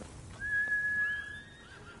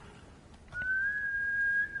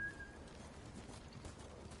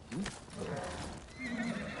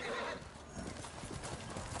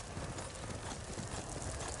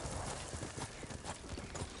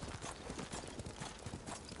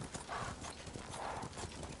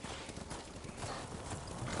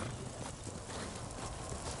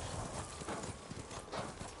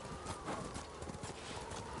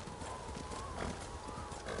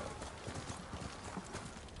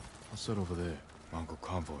 What's that over there? Mongol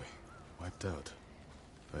convoy. Wiped out.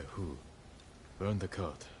 By who? Burn the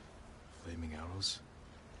cart. Flaming arrows?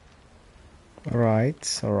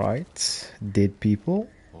 Alright. Dead people.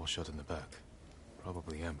 All shot in the back.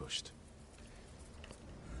 Probably ambushed.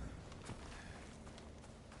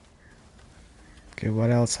 Okay, what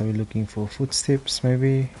else are we looking for? Footsteps,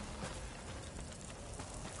 maybe?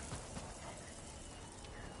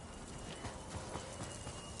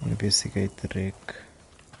 Investigate the wreck.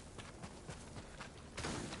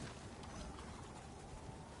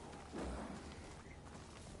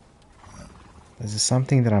 Is there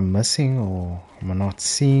something that I'm missing or am I not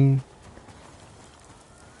seeing?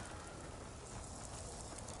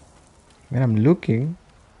 When I'm looking.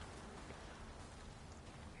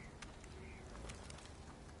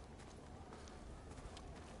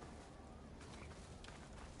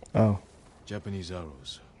 Oh. Japanese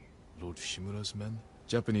arrows. Lord Shimura's men?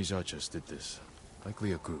 Japanese archers did this.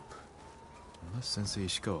 Likely a group. Unless Sensei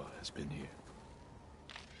Ishikawa has been here.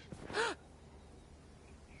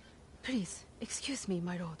 Please, excuse me,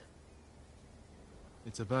 my lord.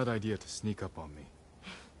 It's a bad idea to sneak up on me.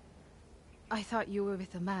 I thought you were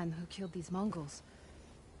with the man who killed these Mongols.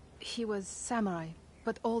 He was samurai,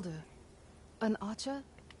 but older. An archer?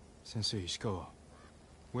 Sensei Ishikawa.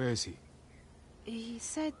 Where is he? He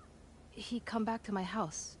said he'd come back to my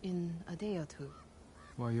house in a day or two.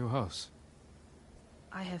 Why your house?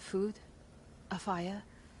 I have food, a fire.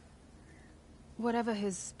 Whatever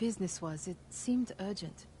his business was, it seemed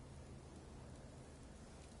urgent.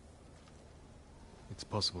 It's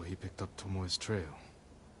possible he picked up Tomoe's trail.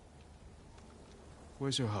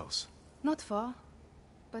 Where's your house? Not far,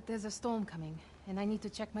 but there's a storm coming, and I need to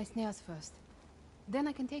check my snares first. Then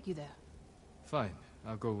I can take you there. Fine,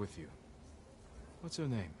 I'll go with you. What's your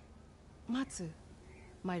name? Matsu,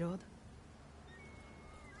 my lord.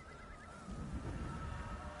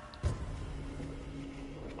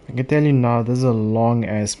 I can tell you now, this is a long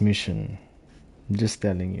ass mission. I'm just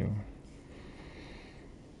telling you.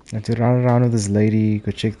 I have to run around with this lady,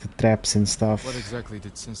 go check the traps and stuff. What exactly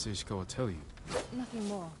did Sensei Ishikawa tell you? Nothing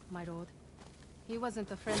more, my lord. He wasn't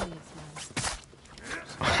the friendliest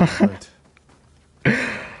man. Right.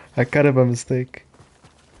 I cut it by mistake.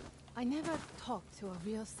 I never talked to a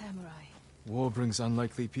real samurai. War brings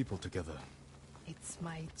unlikely people together. It's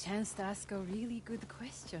my chance to ask a really good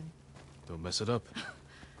question. Don't mess it up.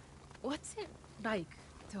 What's it like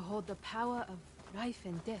to hold the power of life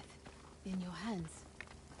and death in your hands?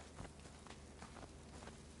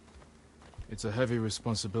 It's a heavy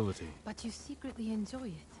responsibility. But you secretly enjoy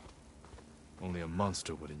it. Only a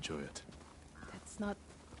monster would enjoy it. That's not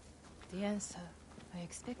the answer I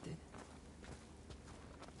expected.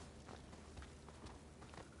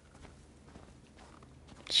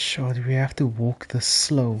 Sure, do we have to walk this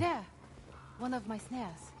slow? There! One of my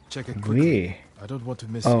snares. Check it quickly. Where? I don't want to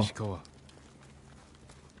miss Oh. Ishikawa.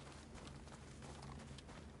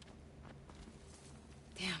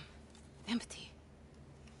 Damn. Empty.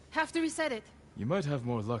 Have to reset it. You might have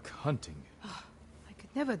more luck hunting. I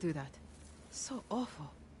could never do that. So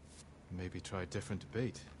awful. Maybe try different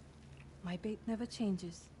bait. My bait never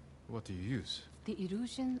changes. What do you use? The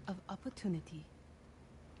illusion of opportunity.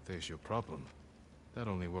 There's your problem. That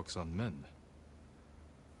only works on men.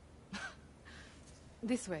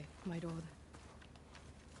 This way, my lord.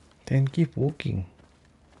 Then keep walking.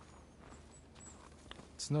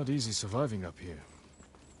 It's not easy surviving up here.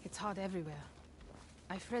 It's hard everywhere.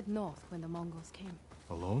 I fled north when the Mongols came.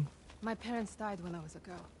 Alone? My parents died when I was a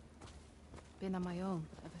girl. Been on my own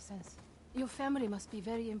ever since. Your family must be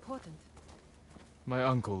very important. My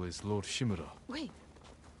uncle is Lord Shimura. Wait.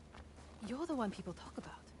 You're the one people talk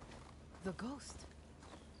about. The ghost.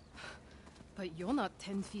 But you're not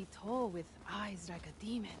 10 feet tall with eyes like a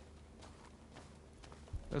demon.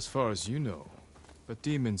 As far as you know. But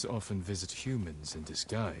demons often visit humans in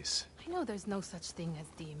disguise. I know there's no such thing as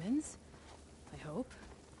demons. I hope.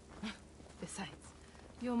 Besides,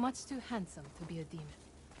 you're much too handsome to be a demon.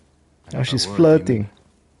 And Oh, if I she's were a flirting. demon,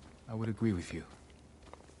 I would agree with you.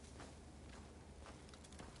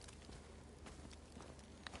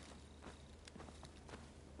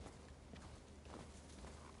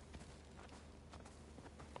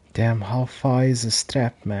 Damn, how far is the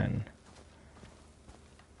strap, man?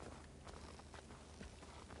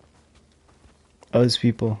 Oh, those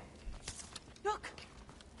people. Look!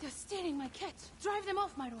 They're stealing my catch. Drive them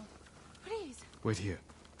off, my lord. Please. Wait here.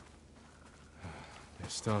 They're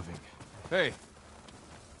starving. Hey!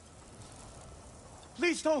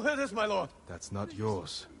 Please don't hurt us, my lord. That's not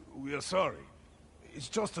yours. We are sorry. It's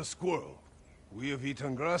just a squirrel. We have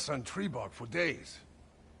eaten grass and tree bark for days.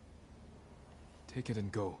 Take it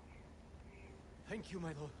and go. Thank you,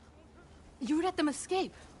 my lord. You let them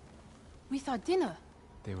escape. We thought dinner.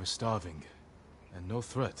 They were starving, and no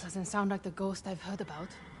threat. Doesn't sound like the ghost I've heard about.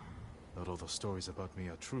 Not all those stories about me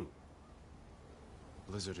are true.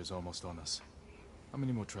 The blizzard is almost on us. How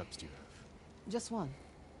many more traps do you have? Just one.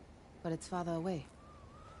 But it's farther away.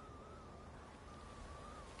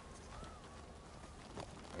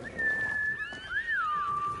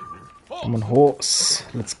 I'm on horse.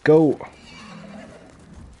 Let's go.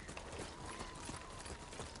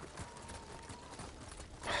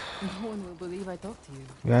 No one will believe I talked to you.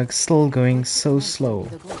 We are still going so slow.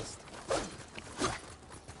 The ghost.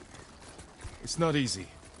 It's not easy,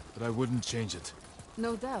 but I wouldn't change it.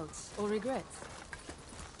 No doubts or regrets.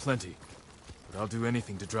 Plenty. But I'll do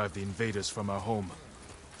anything to drive the invaders from our home.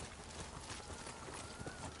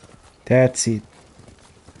 That's it.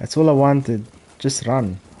 That's all I wanted. Just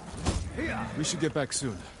run. We should get back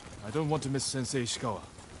soon. I don't want to miss Sensei Ishikawa.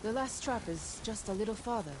 The last trap is just a little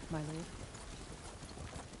farther, my lord.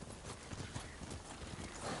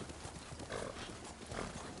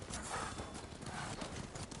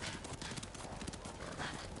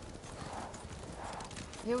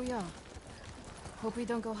 Here we are. Hope we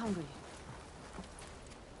don't go hungry.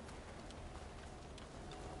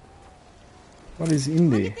 What is in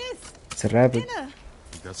there? It's a rabbit.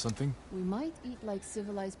 You got something? We might eat like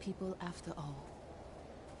civilized people after all.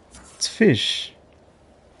 It's fish.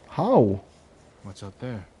 How? What's out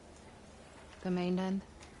there? The mainland.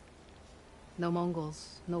 No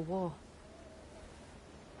Mongols, no war.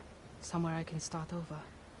 Somewhere I can start over.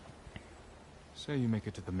 Say you make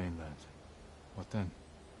it to the mainland. What then?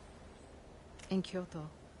 In Kyoto,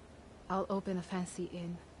 I'll open a fancy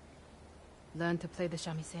inn. Learn to play the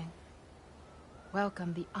shamisen.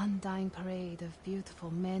 Welcome the undying parade of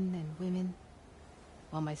beautiful men and women,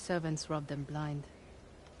 while my servants rub them blind.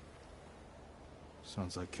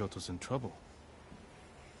 Sounds like Kyoto's in trouble.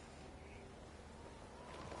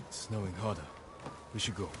 It's snowing harder. We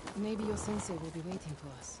should go. Maybe your sensei will be waiting for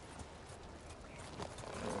us.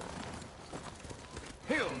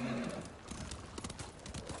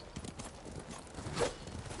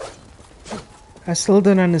 I still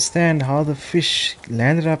don't understand how the fish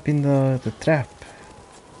landed up in the trap.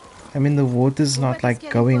 I mean, the water's not like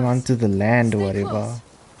going onto the land or whatever.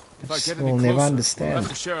 If I get We'll any closer, never we'll understand. have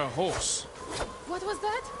to share a horse. What was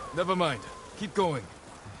that? Never mind. Keep going.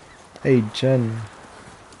 Hey, Jin.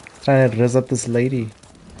 Trying to razz up this lady.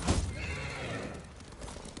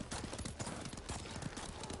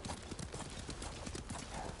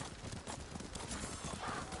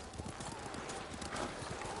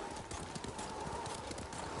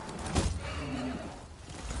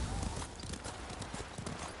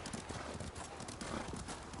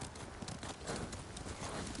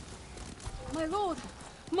 My lord!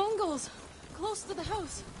 Mongols! Close to the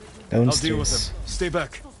house! Don't I'll deal with stress. them. Stay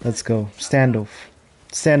back. Let's go. Standoff.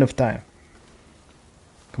 Standoff time.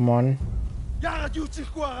 Come on.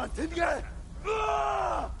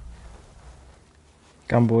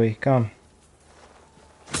 Come, boy. Come.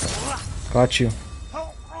 Got you.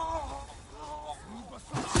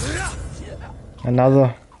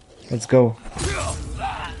 Another. Let's go.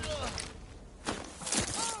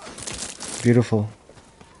 Beautiful.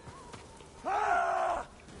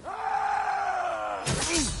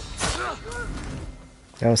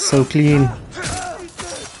 That was so clean.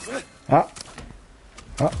 Ah.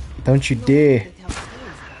 Ah. Don't you dare.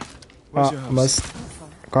 Where's Ah, your house? must.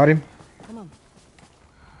 Got him. Come on.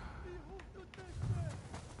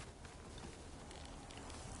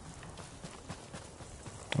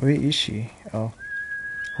 Where is she? Oh.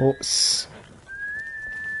 Horse.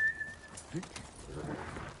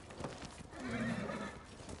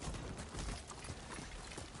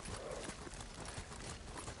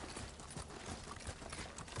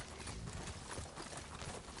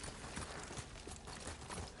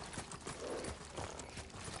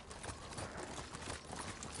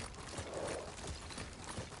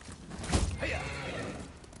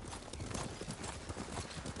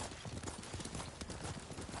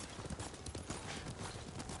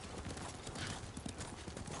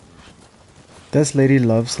 This lady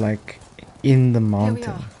loves like in the Here we mountain.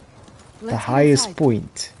 are. The Let's go highest inside.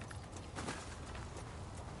 point.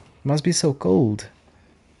 Must be so cold.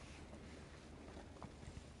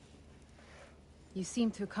 You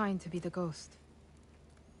seem too kind to be the ghost.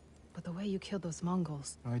 But the way you killed those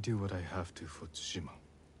Mongols, I do what I have to for Tsushima.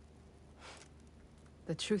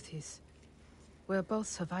 the truth is, we're both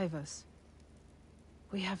survivors.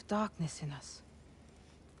 We have darkness in us.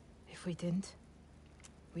 If we didn't,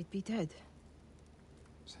 we'd be dead.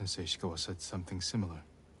 Sensei Ishikawa said something similar.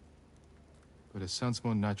 But it sounds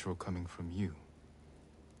more natural coming from you,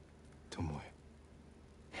 Tomoe.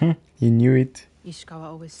 You knew it. Ishikawa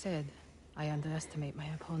always said, I underestimate my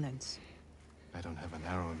opponents. I don't have an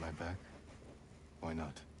arrow in my back. Why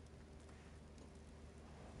not?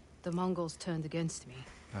 The Mongols turned against me.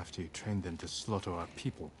 After you trained them to slaughter our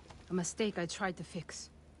people. A mistake I tried to fix.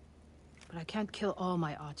 But I can't kill all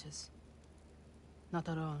my archers. Not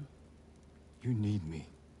alone. You need me.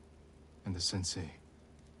 And the sensei.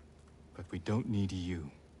 But we don't need you.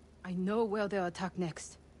 I know where they'll attack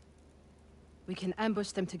next. We can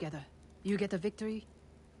ambush them together. You get a victory,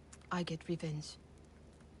 I get revenge.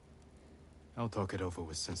 I'll talk it over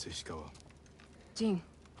with Sensei Shikawa. Jin,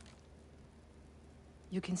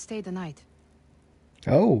 you can stay the night.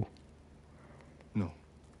 Oh. No,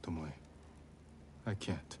 Tomoe. I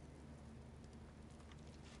can't.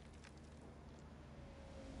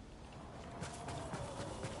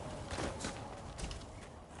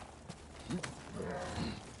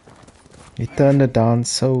 He turned it down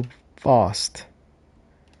so fast.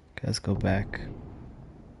 Okay, let's go back.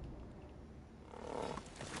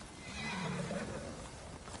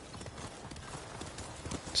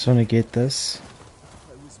 Just want to get this.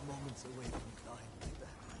 I was moments away from dying like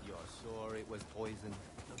that. You're sure it was poison?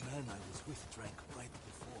 The man I was with drank right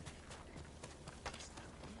before me.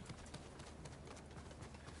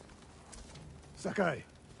 Sakai!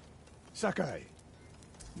 Sakai!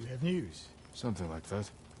 You have news? Something like that.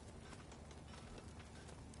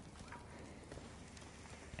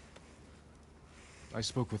 I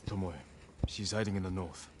spoke with Tomoe. She's hiding in the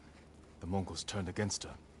north. The Mongols turned against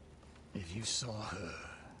her. If you saw her,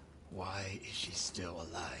 why is she still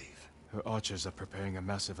alive? Her archers are preparing a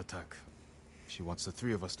massive attack. She wants the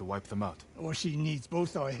three of us to wipe them out. Or she needs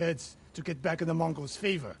both our heads to get back in the Mongols'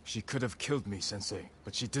 favor. She could have killed me, Sensei,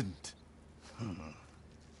 but she didn't.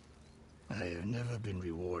 I have never been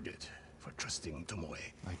rewarded for trusting Tomoe.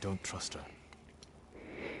 I don't trust her.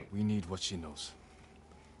 We need what she knows.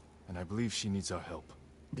 And I believe she needs our help.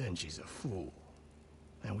 Then she's a fool.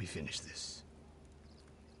 And we finish this.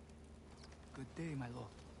 Good day, my lord.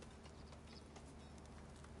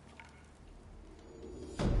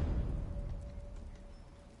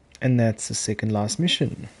 And that's the second last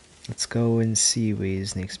mission. Let's go and see where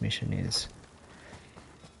his next mission is.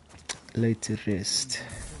 Lay to rest.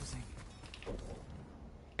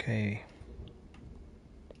 Okay.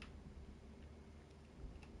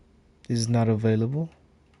 This is not available.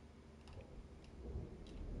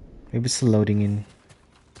 Maybe it's loading in.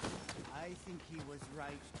 I think he was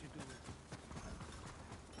right to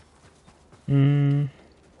do it.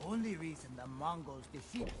 Only reason the Mongols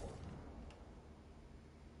defeated.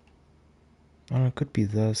 Oh, it could be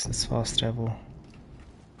this. Let's fast travel.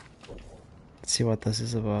 Let's see what this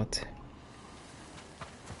is about.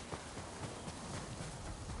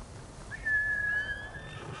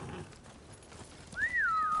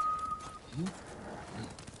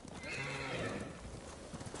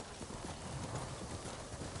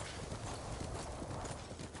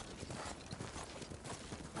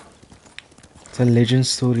 It's a legend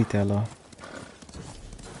storyteller.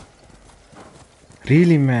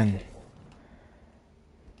 Really, man?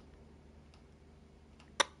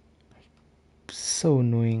 So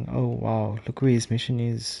annoying. Oh wow, look where his mission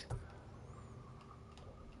is.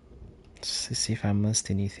 Just to see if I missed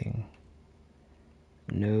anything.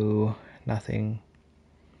 No, nothing.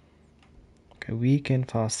 Okay, we can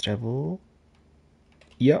fast travel.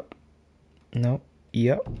 Yep. No.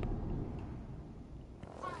 Yep.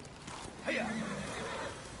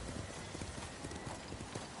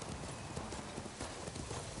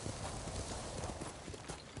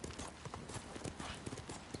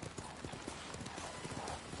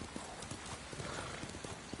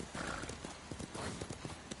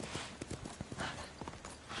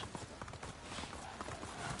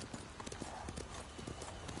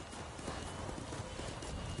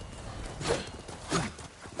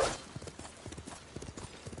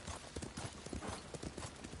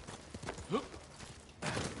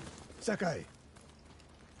 Sakai,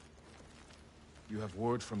 You have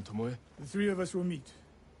word from Tomoe? the three of us will meet.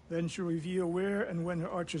 Then she'll reveal where and when her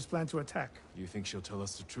archers plan to attack. You think she'll tell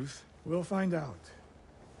us the truth? We'll find out.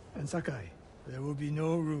 And Sakai, there will be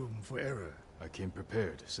no room for error. I came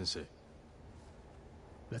prepared, Sensei.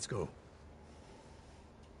 Let's go.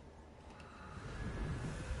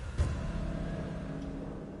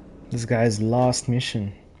 This guy's last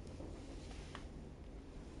mission.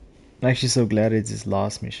 I'm actually so glad it's his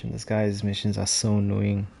last mission. This guy's missions are so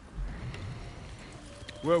annoying.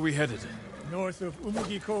 Where are we headed? North of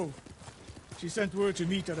Umugi Cove. She sent word to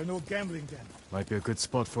meet at an old gambling den. Might be a good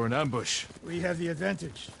spot for an ambush. We have the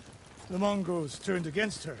advantage. The Mongols turned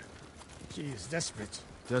against her. She is desperate.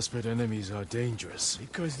 Desperate enemies are dangerous.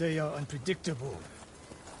 Because they are unpredictable.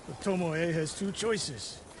 But Tomoe has two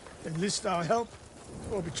choices. Enlist our help,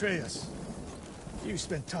 or betray us. You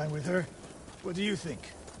spent time with her. What do you think?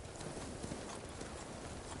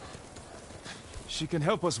 She can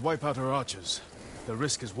help us wipe out her archers. The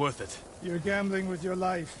risk is worth it. You're gambling with your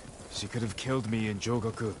life. She could have killed me in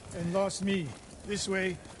Jogaku. And lost me. This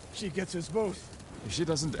way, she gets us both. If she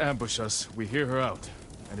doesn't ambush us, we hear her out.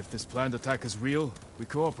 And if this planned attack is real, we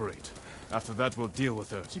cooperate. After that, we'll deal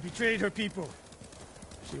with her. She betrayed her people.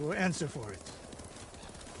 She will answer for it.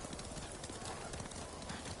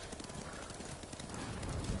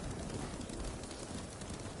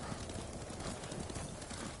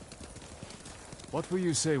 What will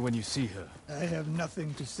you say when you see her? I have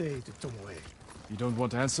nothing to say to Tomoe. You don't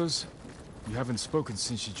want answers? You haven't spoken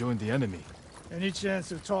since she joined the enemy. Any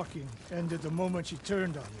chance of talking ended the moment she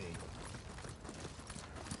turned on me.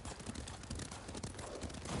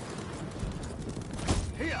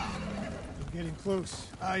 Here! I'm getting close.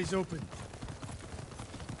 Eyes open.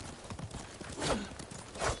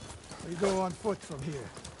 We go on foot from here.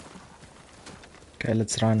 Okay,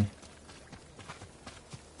 let's run.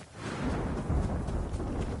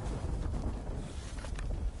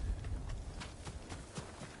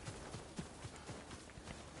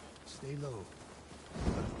 Stay low. A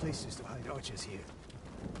lot of places to hide archers here.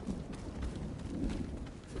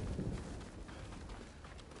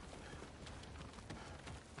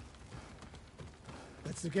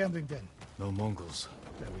 That's the gambling den. No Mongols.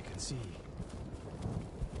 That we can see.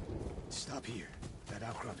 Stop here. That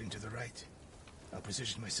outcropping to the right. I'll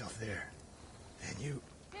position myself there. Then you...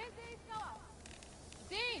 Sensei, stop!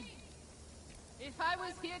 Jin! If I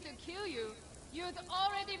was here to kill you, you'd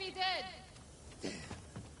already be dead.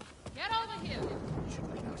 Get over here! Should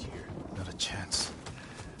wait out here. Not a chance.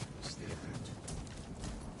 Stay alert.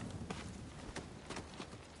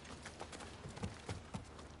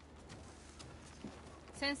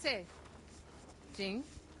 Sensei. Jin?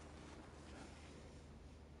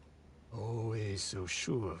 Always so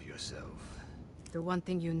sure of yourself. The one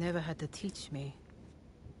thing you never had to teach me.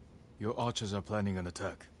 Your archers are planning an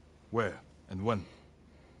attack. Where and when?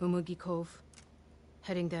 Umugi Cove.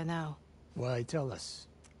 Heading there now. Why tell us?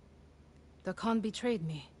 The Khan betrayed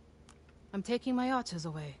me. I'm taking my archers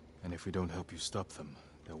away. And if we don't help you stop them,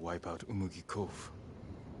 they'll wipe out Umugi Cove.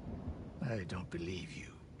 I don't believe you.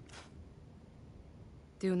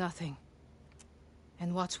 Do nothing.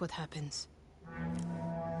 And watch what happens.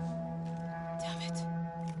 Damn it.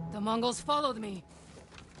 The Mongols followed me.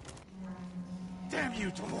 Damn you,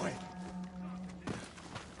 Tomoe!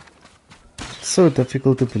 So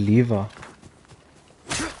difficult to believe her.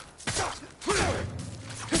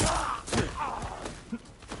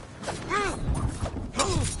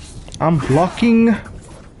 I'm blocking.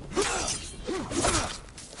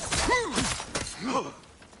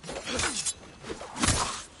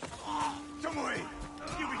 Tomoe!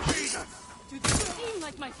 You betrayed us! You don't seem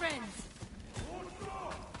like my friends.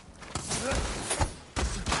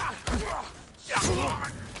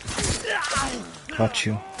 Got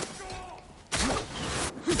you.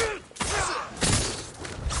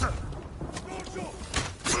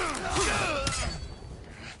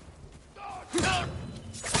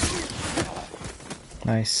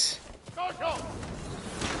 Nice.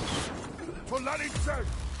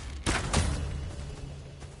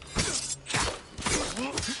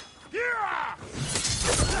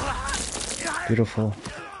 Beautiful.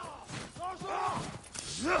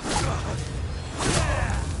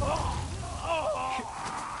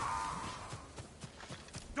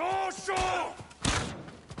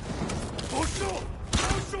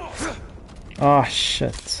 Ah,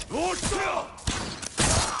 shit.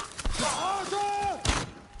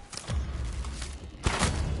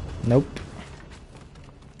 Nope.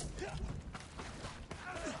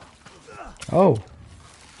 Oh.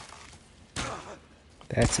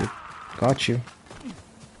 That's it. Got you.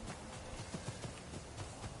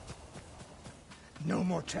 No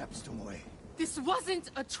more traps, Tomoe. This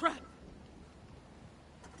wasn't a trap.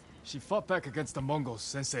 She fought back against the Mongols,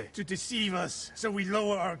 Sensei. To deceive us, so we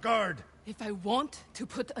lower our guard. If I want to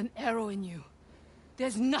put an arrow in you,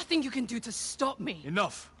 there's nothing you can do to stop me.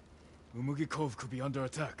 Enough! Umugi Cove could be under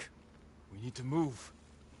attack. We need to move.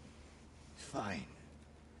 Fine.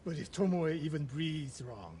 But if Tomoe even breathes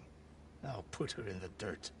wrong, I'll put her in the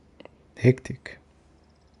dirt. Hectic.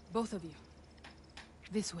 Both of you.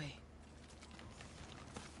 This way.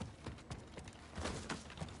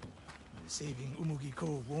 Saving Umugi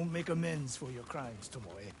Cove won't make amends for your crimes,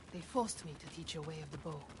 Tomoe. They forced me to teach a way of the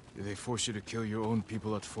bow. Did they force you to kill your own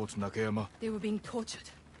people at Fort Nakayama? They were being tortured.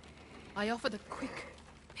 I offered a quick,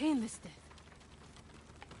 painless death.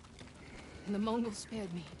 And the Mongols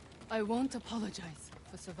spared me. I won't apologize.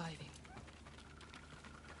 for surviving.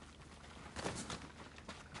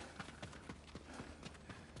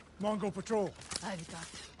 Mongol patrol. I've got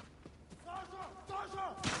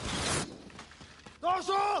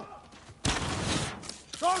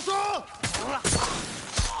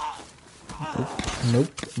Nope,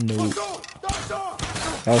 nope.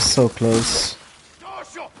 That was so close.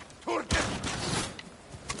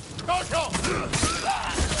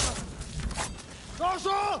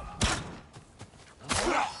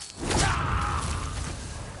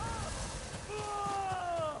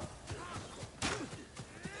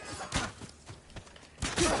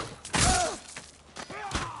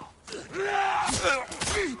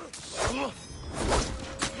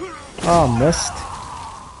 Oh, missed.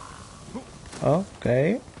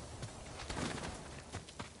 Okay.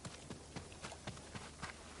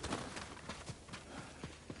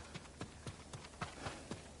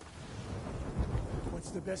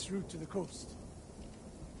 What's the best route to the coast?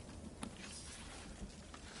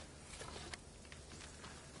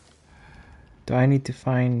 Do I need to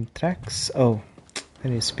find tracks? Oh, I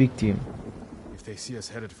need to speak to him. If they see us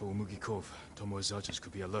headed for Umugi Cove, Tomoe's archers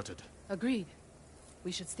could be alerted. agreed.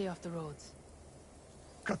 We should stay off the roads.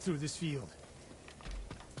 Cut through this field.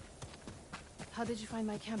 How did you find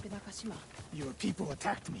my camp in Akashima? Your people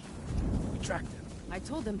attacked me. We tracked them. I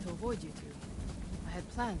told them to avoid you two. I had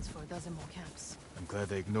plans for a dozen more camps. I'm glad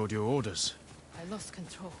they ignored your orders. I lost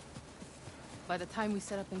control. By the time we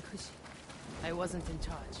set up in Kushi, I wasn't in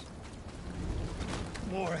charge.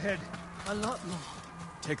 More ahead. A lot more.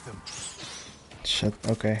 Take them. Shit,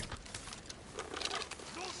 okay.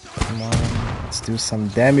 Come on, let's do some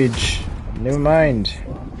damage. Never mind.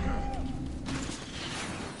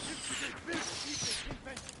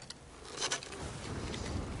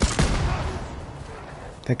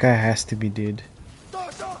 That guy has to be dead.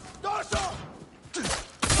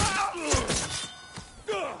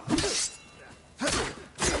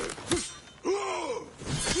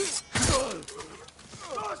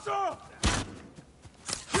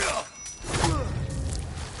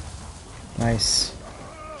 Nice.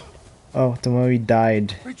 Oh, Tomoe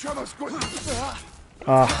died.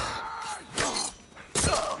 Ah.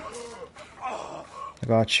 I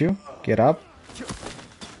got you. Get up.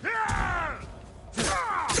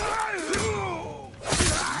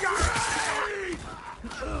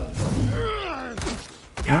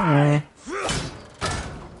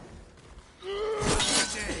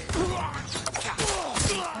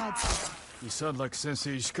 You sound like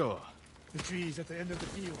Sensei Ishikawa. The trees at the end of the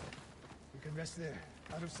field. We can rest there,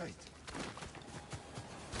 out of sight.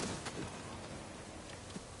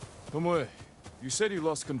 Tomoe, you said you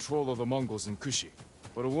lost control of the Mongols in Kushi,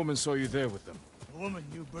 but a woman saw you there with them. The woman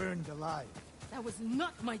you burned alive. That was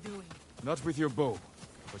not my doing. Not with your bow,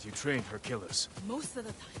 but you trained her killers. Most of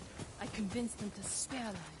the time, I convinced them to spare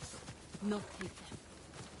lives, not take them.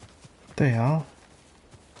 What the hell?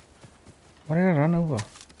 Why did I run over?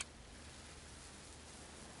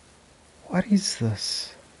 What is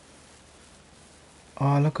this?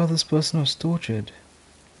 Oh, look how this person was tortured.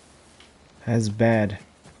 That's bad.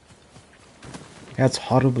 That's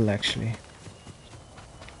horrible, actually.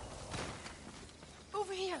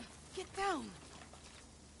 Over here! Get down!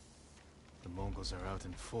 The Mongols are out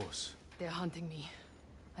in force. They're hunting me.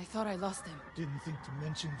 I thought I lost them. Didn't think to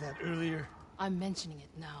mention that earlier. I'm mentioning it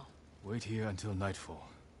now. Wait here until nightfall.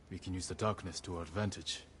 We can use the darkness to our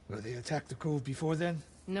advantage. Will they attack the cove before then?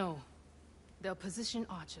 No. They'll position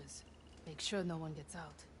archers. Make sure no one gets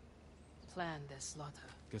out. Plan their slaughter.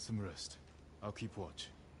 Get some rest. I'll keep watch.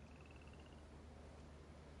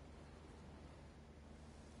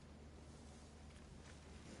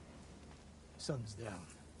 Sun's down.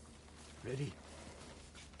 Ready?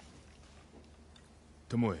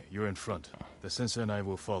 Tomoe, you're in front. The sensei and I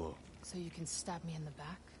will follow. So you can stab me in the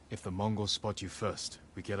back? If the Mongols spot you first,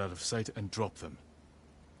 we get out of sight and drop them.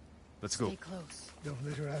 Let's go. Stay close. Don't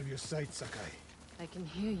let her out of your sight, Sakai. I can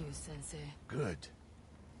hear you, Sensei. Good.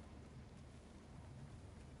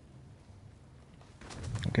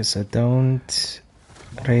 Okay, so don't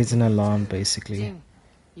raise an alarm, basically. Jin,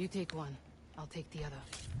 you take one. I'll take the other.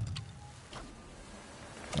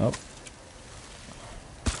 Oh.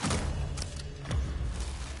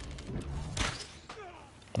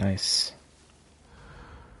 Nice.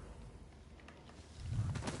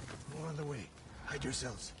 More on the way. Hide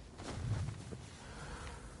yourselves.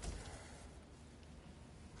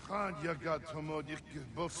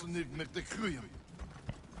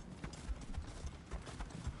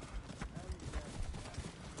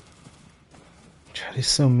 There's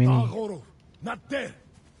so many. Not there.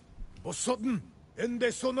 Bosodden,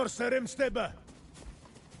 ende sonor serem steba.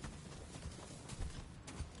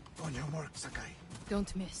 On your mark, Sakai.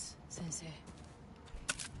 Don't miss, Sensei.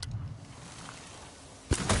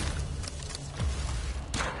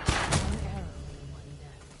 One arrow, one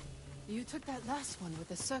death. You took that last one with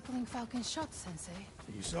the circling falcon shot, Sensei.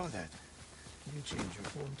 You saw that. You changed your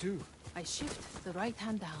form too. I shift the right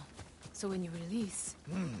hand down, so when you release...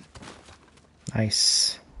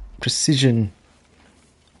 Nice. Precision.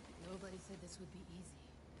 Nobody said this would be easy.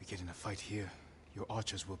 We get in a fight here, your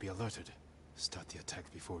archers will be alerted. Start the attack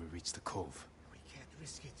before we reach the cove. We can't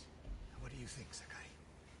risk it. What do you think, Sakai?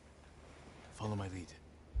 Follow my lead.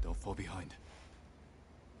 Don't fall behind.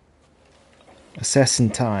 Assassin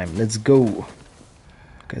time. Let's go.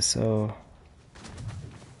 Okay, so...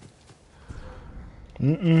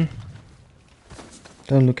 Don't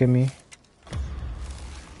look at me.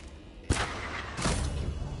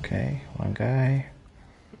 Okay, one guy.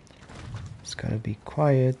 Just gotta be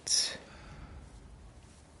quiet.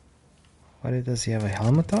 What does he have a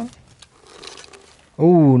helmet on?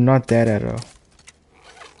 Oh, not that arrow.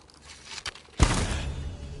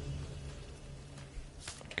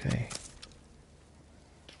 Okay.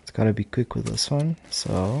 It's gotta be quick with this one.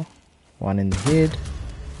 So, one in the head.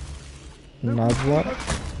 Another one.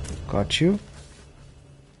 Got you.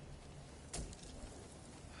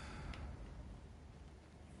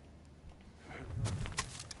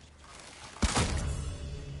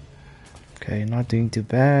 Okay, not doing too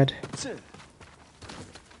bad.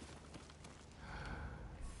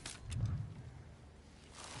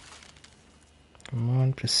 Come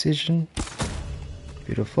on, precision.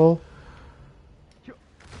 Beautiful.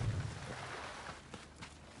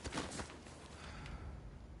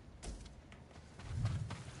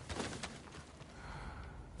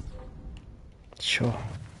 Sure.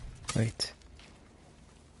 Wait.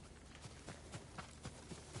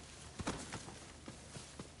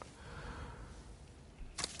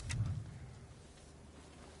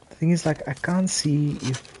 The thing is, like, I can't see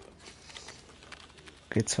if...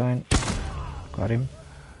 Okay, it's fine. Got him.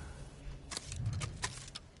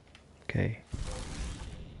 Okay.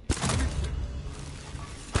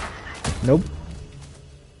 Nope.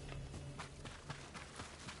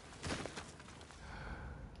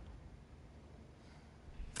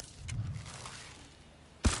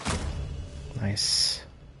 Nice.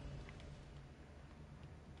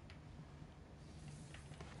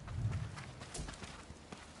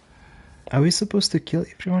 Are we supposed to kill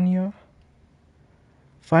everyone here?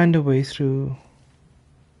 Find a way through.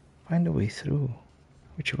 Find a way through.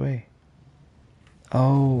 Which way?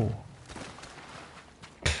 Oh.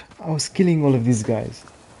 I was killing all of these guys.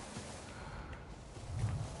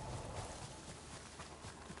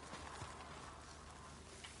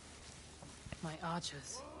 My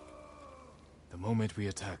archers. The moment we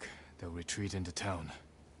attack, they'll retreat into town.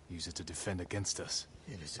 Use it to defend against us.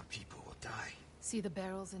 Innocent people will die. See the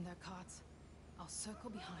barrels in their carts? I'll circle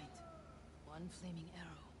behind. One flaming arrow.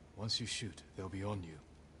 Once you shoot, they'll be on you.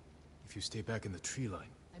 If you stay back in the tree line...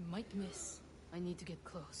 I might miss. I need to get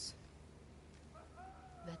close.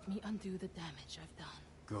 Let me undo the damage I've done.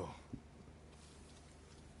 Go.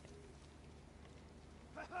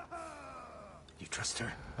 You trust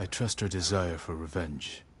her? I trust her desire for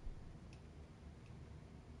revenge.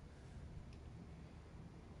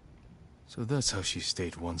 So that's how she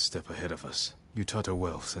stayed one step ahead of us. You taught her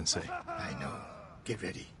well, Sensei. I know. Get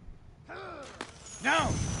ready.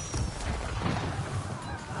 Now!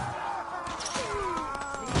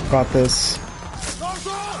 Got this.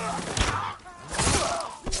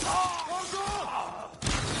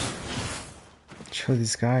 Show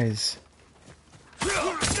these guys.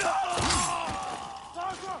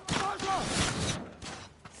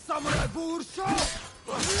 Samurai vuruşu!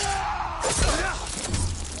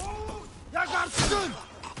 Yakarsın!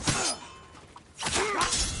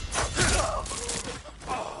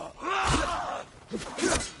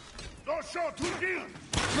 Doşo Turki!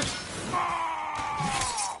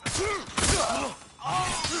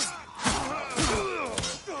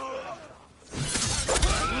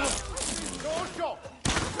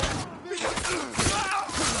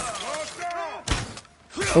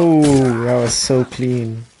 Oh, that was so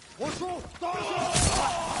clean.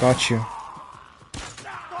 Got you.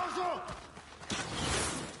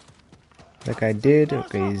 That guy did.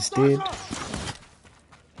 Okay, he's dead.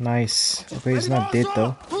 Nice. Okay, he's not dead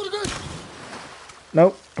though.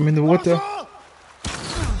 Nope, I'm in the water.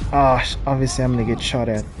 Ah, obviously I'm gonna get shot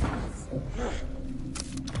at.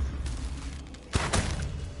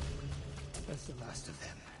 That's the last of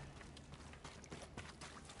them.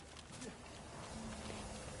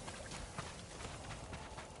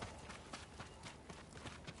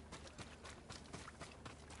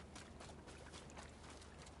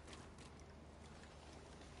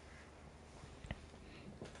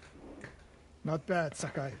 Not bad,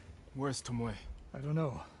 Sakai. Where's Tomoe? I don't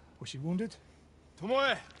know. Was she wounded?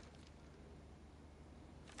 Tomoe!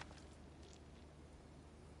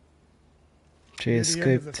 She Near the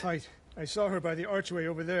end of the escaped. fight, I saw her by the archway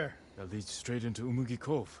over there. That leads straight into Umugi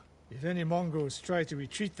Cove. If any Mongols try to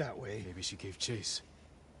retreat that way... Maybe she gave chase.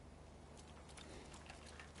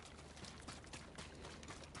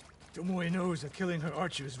 Tomoe knows that killing her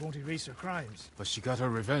archers won't erase her crimes. But she got her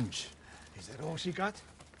revenge. Is that all she got?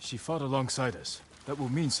 She fought alongside us. That will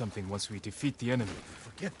mean something once we defeat the enemy.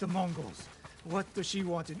 Forget the Mongols. What does she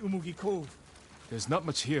want in Umugi Cove? There's not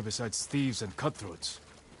much here besides thieves and cutthroats.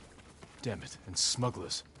 Damn it, and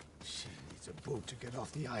smugglers. She needs a boat to get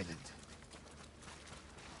off the island.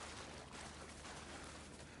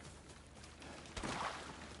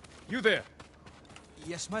 You there!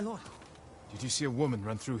 Yes, my lord. Did you see a woman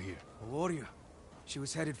run through here? A warrior. She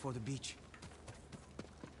was headed for the beach.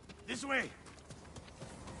 This way!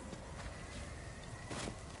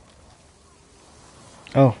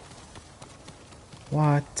 Oh.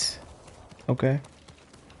 What? Okay.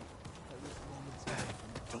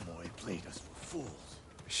 Tomoe played us for fools.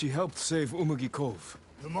 She helped save Umugi Cove.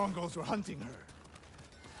 The Mongols were hunting her.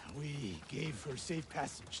 We gave her safe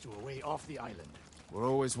passage to a way off the island. We're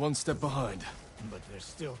always one step behind. But there's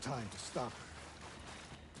still time to stop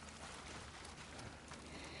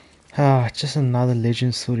her. Ah, just another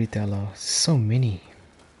legend storyteller. So many.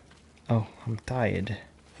 Oh, I'm tired.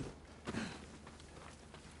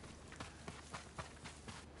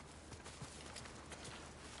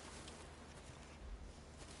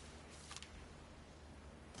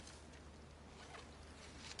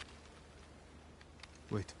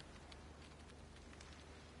 Wait.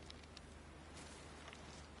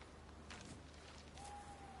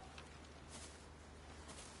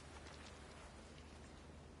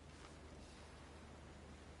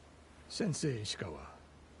 Sensei Ishikawa,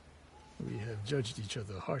 we have judged each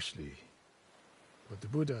other harshly, but the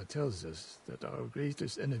Buddha tells us that our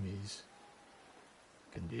greatest enemies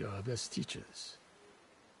can be our best teachers.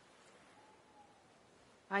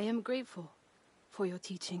 I am grateful for your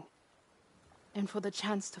teaching, and for the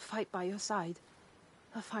chance to fight by your side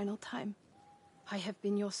a final time. I have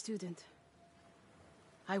been your student.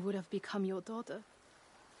 I would have become your daughter,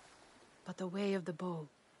 but the way of the bow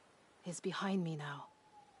is behind me now.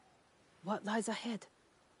 What lies ahead?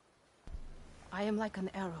 I am like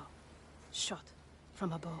an arrow, shot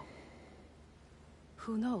from a bow.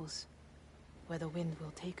 Who knows where the wind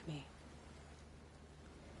will take me?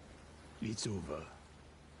 It's over.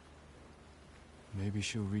 Maybe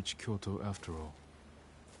she'll reach Kyoto after all.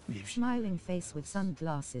 Smiling face with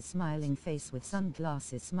sunglasses, smiling face with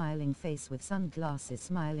sunglasses, smiling face with sunglasses,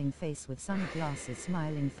 smiling face with sunglasses,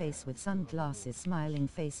 smiling face with sunglasses, smiling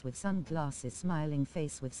face with sunglasses, smiling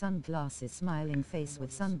face with sunglasses, smiling face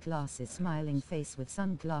with sunglasses, smiling face with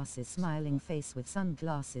sunglasses, smiling face with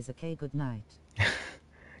sunglasses. Okay, good night.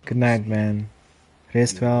 Good night, man.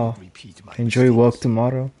 Rest well. Enjoy work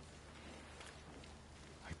tomorrow.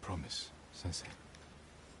 I promise, Sensei.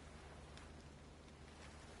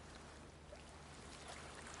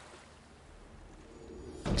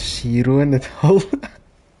 She ruined that whole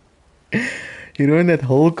he ruined that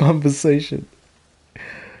whole conversation.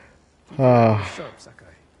 Sharp, Sakai.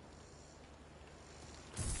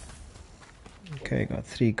 Okay, got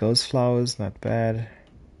 3 ghost flowers, not bad.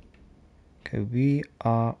 Okay, we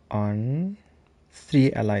are on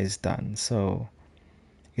 3 allies done, so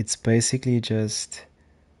it's basically just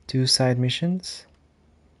 2 side missions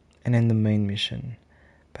and then the main mission.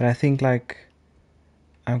 But I think like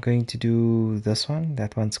I'm going to do this one.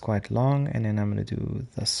 That one's quite long, and then I'm going to do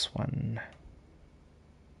this one.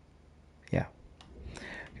 Yeah.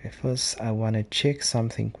 Okay, first I want to check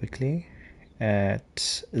something quickly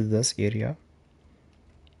at this area.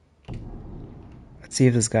 Let's see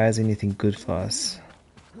if this guy has anything good for us.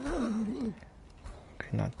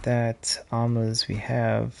 Okay, not that. Armors we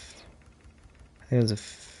have. There's a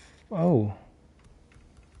oh.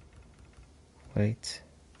 Wait.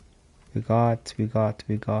 We got. Do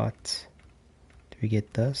we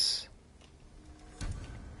get this?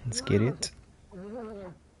 Let's get it.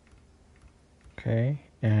 Okay,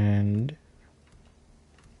 and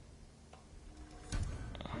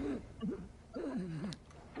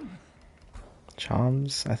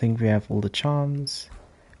charms. I think we have all the charms.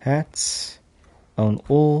 Hats. Own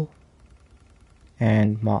all.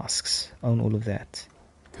 And masks. Own all of that.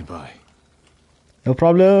 Goodbye. No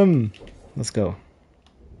problem. Let's go.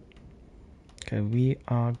 Okay, we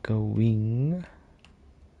are going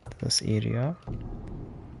to this area.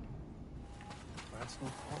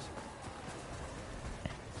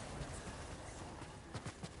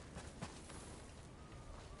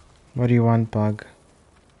 What do you want, Bug?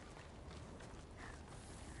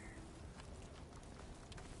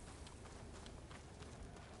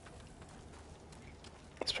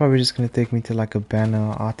 It's probably just gonna take me to like a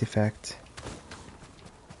banner artifact.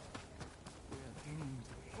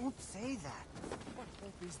 Don't say that. What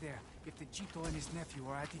hope is there if the Chito and his nephew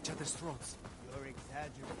are at each other's throats? You're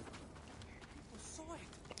exaggerating. People saw it.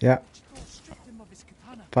 Yeah. Chito stripped him of his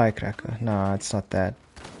katana. Firecracker. No, it's not that.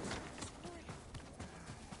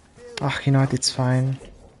 Ah, you know what? It's fine.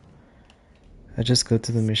 I just go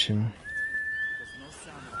to the mission.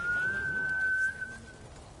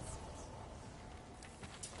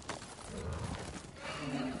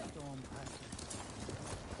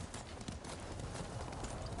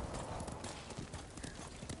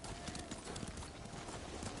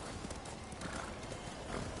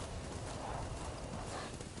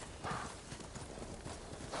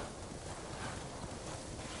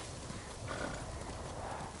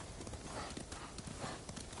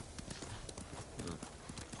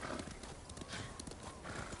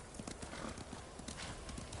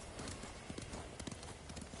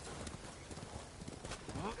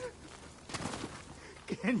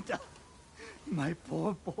 Kenta, my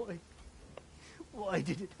poor boy. Why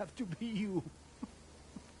did it have to be you?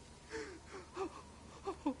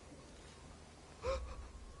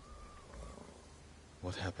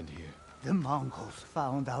 What happened here? The Mongols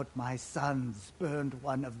found out my sons burned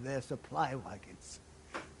one of their supply wagons.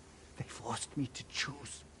 They forced me to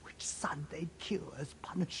choose which son they'd kill as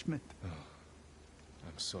punishment. Oh,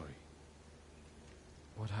 I'm sorry.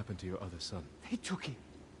 What happened to your other son? They took him.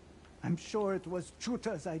 I'm sure it was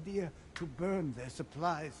Chuta's idea to burn their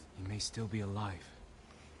supplies. He may still be alive.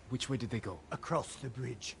 Which way did they go? Across the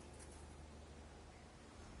bridge.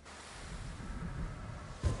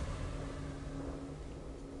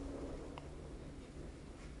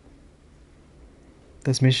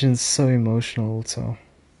 This mission's so emotional also.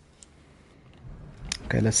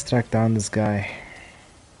 Okay, let's track down this guy.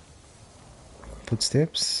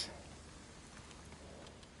 Footsteps.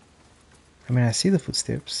 I mean, I see the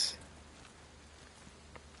footsteps.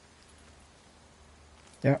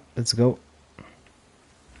 Yeah, let's go.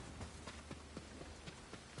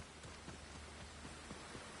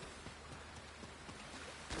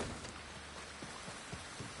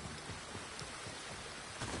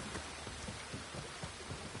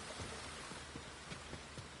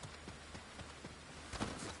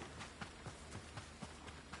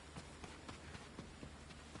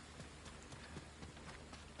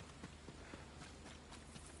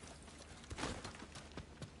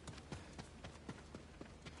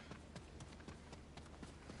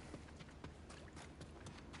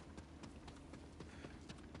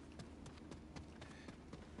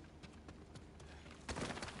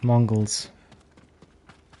 Mongols.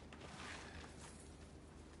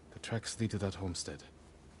 The tracks lead to that homestead.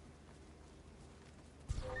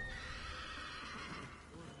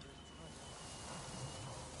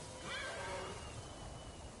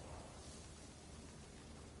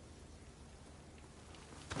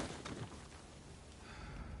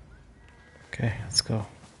 Okay, let's go.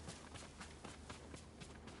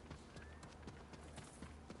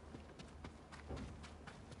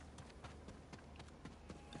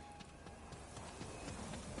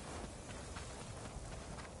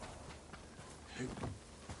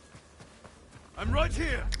 I'm right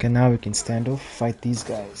here. Okay, now we can stand off, fight these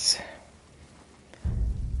guys.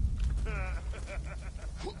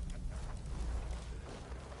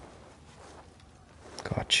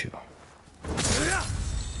 Got you.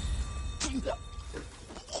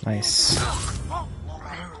 Nice.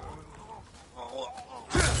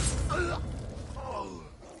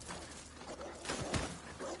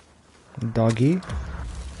 Doggy?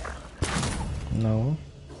 No.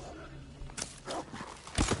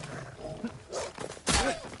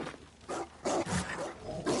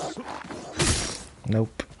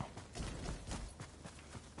 Nope.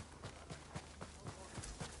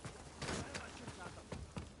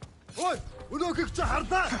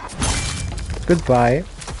 Goodbye.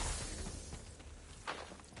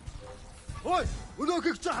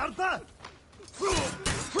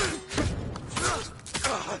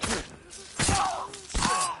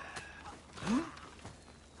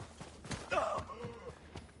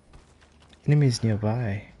 Enemies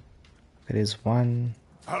nearby. There is one.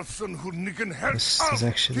 There's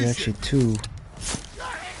actually two.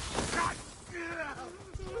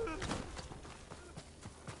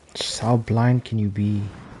 Just how blind can you be?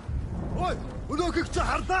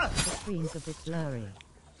 The screen's a bit blurry.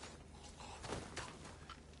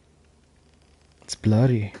 It's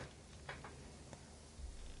blurry.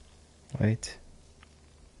 Wait.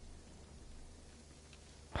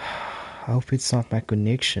 I hope it's not my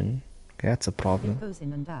connection. Okay, that's a problem. It goes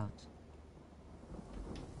in and out.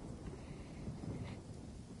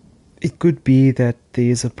 It could be that there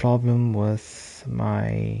is a problem with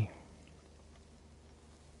my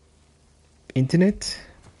internet,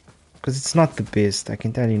 because it's not the best, I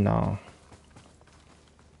can tell you now.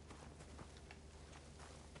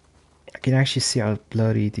 I can actually see how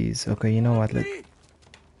blurry it is. Okay, you know what?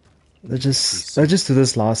 Let's just do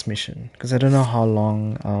this last mission, because I don't know how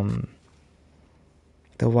long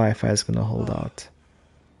the Wi-Fi is gonna hold out.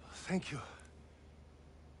 Thank you.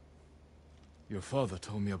 Your father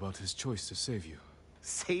told me about his choice to save you.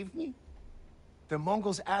 Save me? The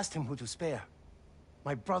Mongols asked him who to spare.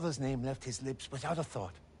 My brother's name left his lips without a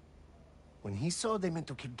thought. When he saw they meant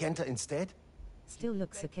to kill Genta instead... Still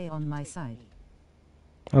looks okay on my side.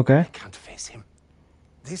 Okay. I can't face him.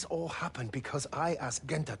 This all happened because I asked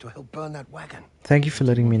Genta to help burn that wagon. Thank you for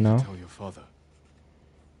letting me know. Tell your father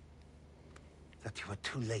that you were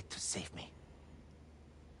too late to save me.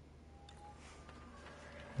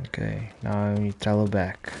 Okay, now you travel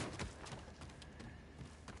back.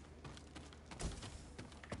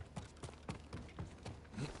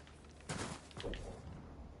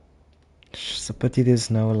 It's a pity there's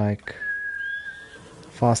no like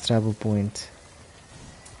fast travel point.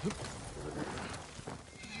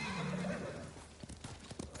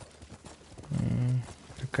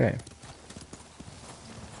 Okay.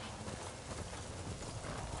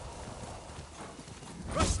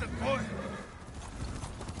 Rush them, boy!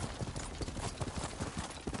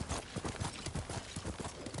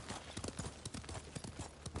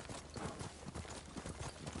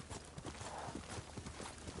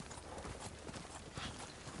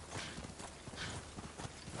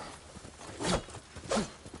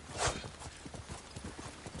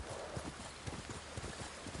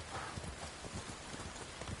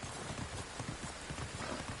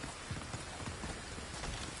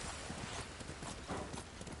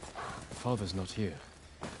 Father's not here.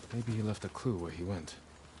 Maybe he left a clue where he went.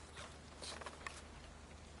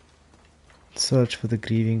 Search for the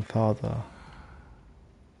grieving father.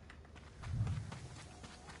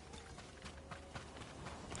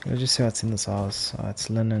 Let's just see what's in this house. It's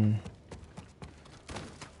linen.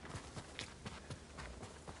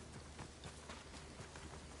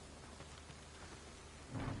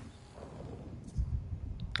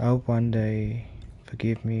 I hope one day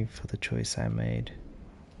forgive me for the choice I made.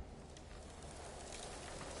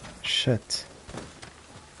 Shit.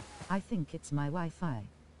 I think it's my Wi-Fi.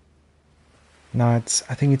 No, I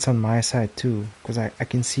think it's on my side too, because I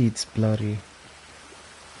can see it's blurry.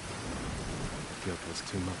 Guilt was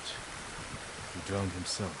too much. He drowned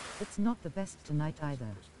himself. It's not the best tonight either.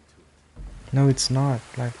 No, it's not.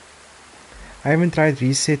 Like, I haven't tried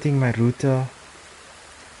resetting my router.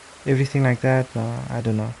 Everything like that. No, I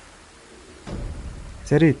don't know. Is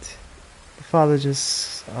that it? The father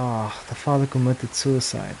just... the father committed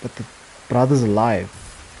suicide, but the brother's alive.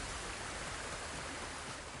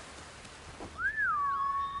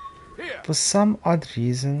 For some odd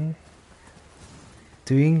reason,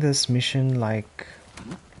 doing this mission like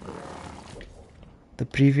the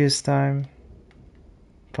previous time,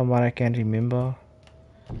 from what I can remember,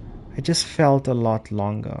 it just felt a lot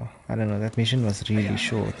longer. I don't know, that mission was really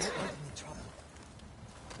short.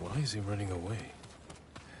 Why is he running away?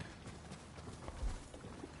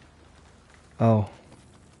 Oh.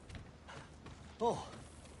 Oh,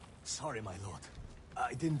 sorry, my lord.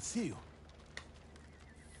 I didn't see you.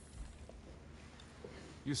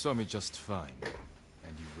 You saw me just fine,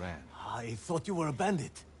 and you ran. I thought you were a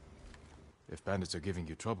bandit. If bandits are giving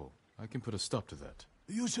you trouble, I can put a stop to that.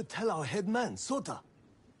 You should tell our head man, Sota.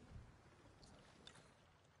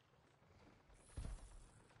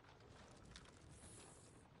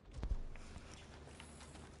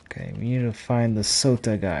 Okay, we need to find the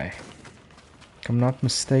Sota guy. If I'm not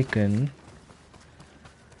mistaken,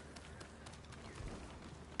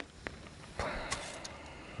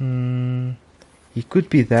 he could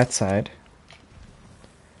be that side.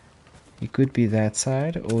 He could be that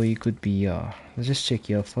side, or he could be here. Let's just check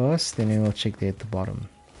here first, then we'll check there at the bottom.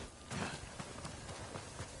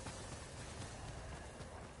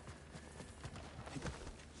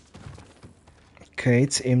 Okay,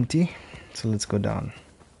 it's empty, so let's go down.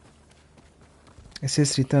 It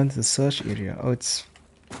says return to the search area. Oh, it's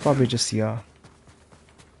probably just here.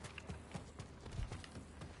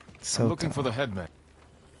 I'm looking for the headman.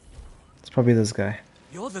 It's probably this guy.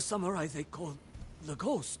 You're the samurai they call the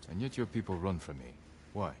Ghost. And yet your people run from me.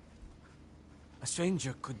 Why? A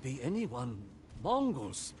stranger could be anyone.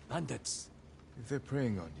 Mongols, bandits. If they're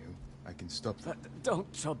preying on you, I can stop them.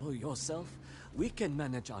 Don't trouble yourself. We can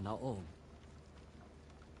manage on our own.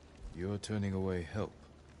 You're turning away help.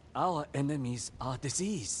 Our enemies are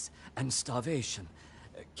disease and starvation.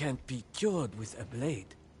 Can't be cured with a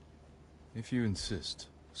blade. If you insist,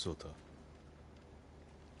 Sota.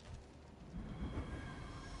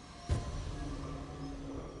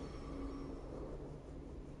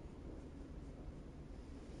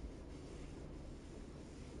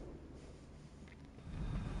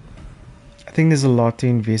 I think there's a lot to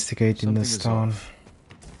investigate in this Something is town. off.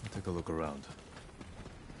 I'll take a look around.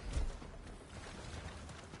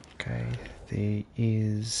 Okay, there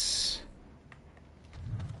is...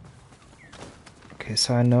 Okay,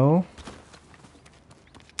 so I know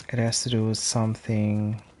it has to do with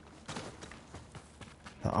something...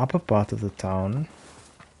 the upper part of the town.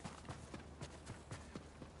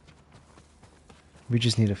 We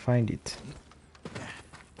just need to find it.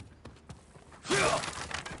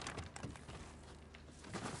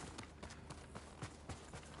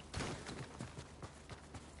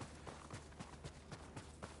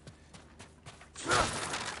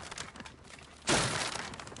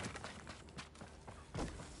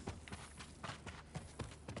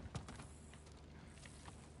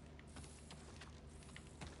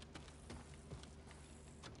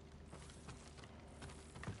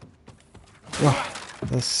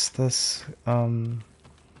 This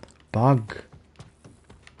bug.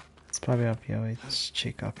 It's probably up here. Wait, let's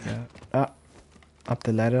check up here. Ah, up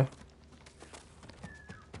the ladder.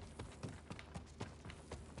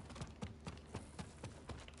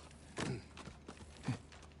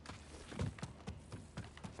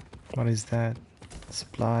 What is that?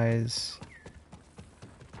 Supplies.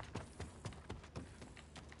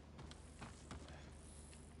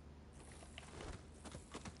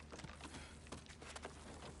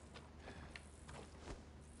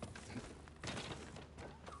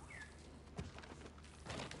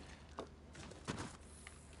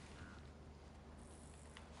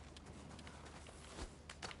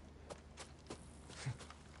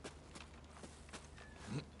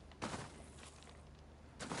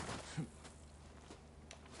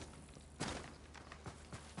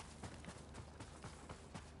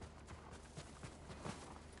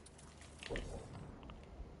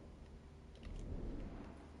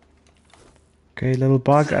 Okay, little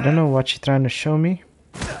bug. I don't know what you're trying to show me.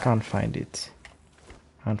 Can't find it,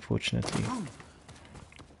 unfortunately.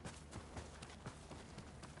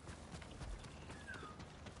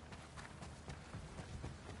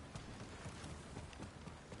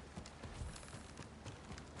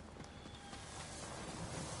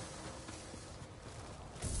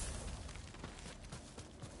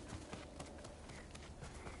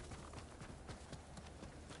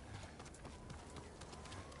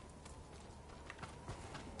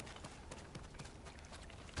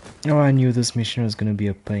 Oh, I knew this mission was going to be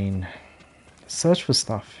a pain. Search for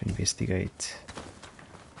stuff, investigate.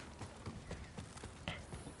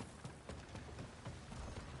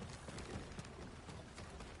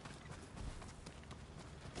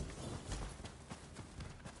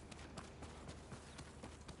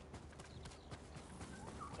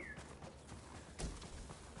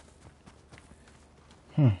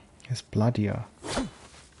 It's bloodier.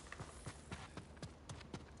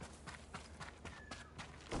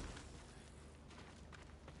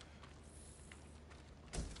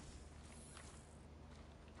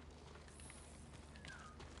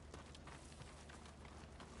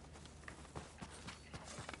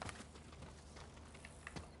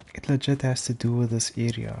 It legit has to do with this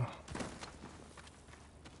area.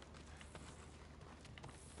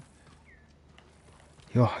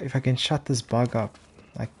 Yo, if I can shut this bug up,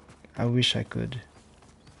 like, I wish I could.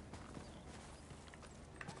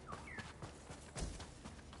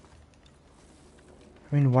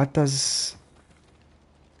 I mean, what does...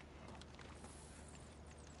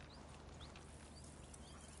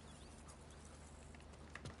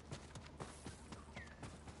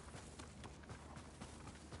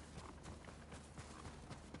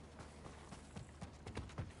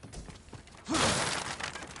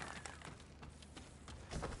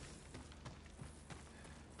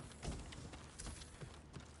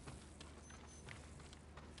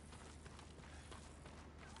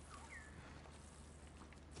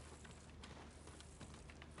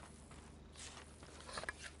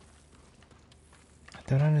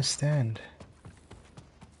 I don't understand.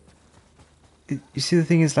 You see, the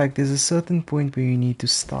thing is, like, there's a certain point where you need to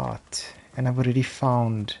start, and I've already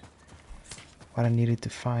found what I needed to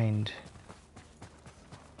find.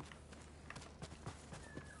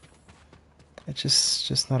 It's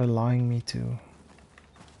just not allowing me to.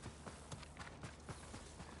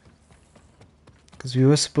 Because we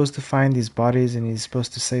were supposed to find these bodies, and he's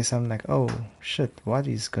supposed to say something like, oh shit, what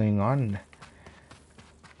is going on?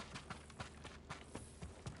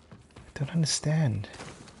 Don't understand.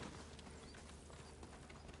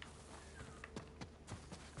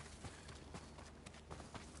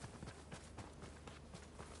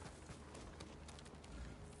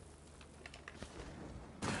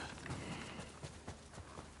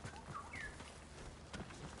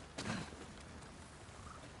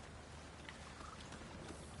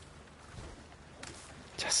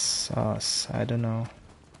 Just us. I don't know.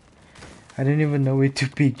 I don't even know where to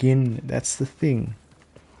begin. That's the thing.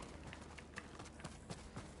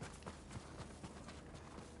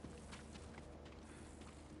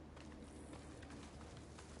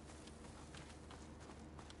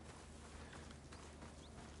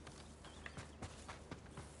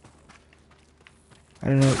 I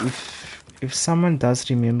don't know if someone does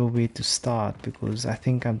remember where to start, because I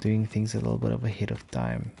think I'm doing things a little bit of ahead of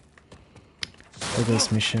time for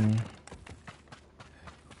this mission.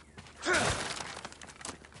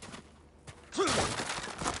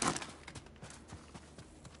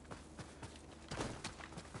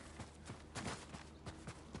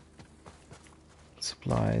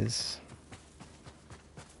 Supplies.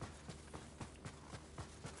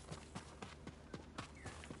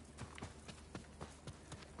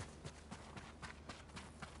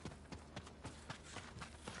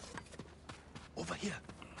 Over here.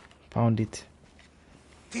 Found it.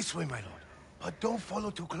 This way, my lord. But don't follow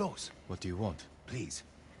too close. What do you want? Please,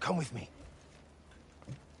 come with me.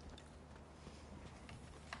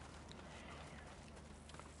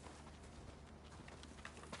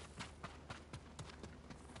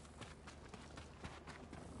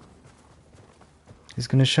 It's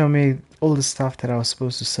gonna show me all the stuff that I was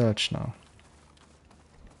supposed to search now.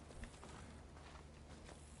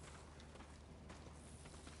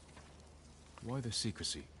 Why the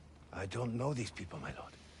secrecy? I don't know these people, my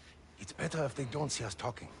lord. It's better if they don't see us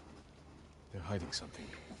talking. They're hiding something.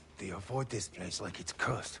 They avoid this place like it's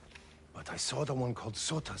cursed. But I saw the one called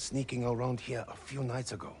Sota sneaking around here a few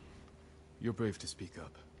nights ago. You're brave to speak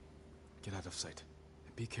up. Get out of sight.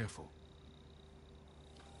 And be careful.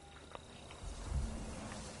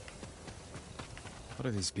 What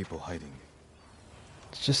are these people hiding?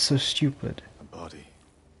 It's just so stupid. A body.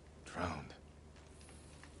 Drowned.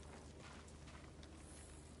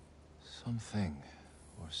 Something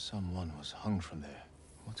or someone was hung from there.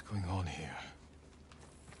 What's going on here?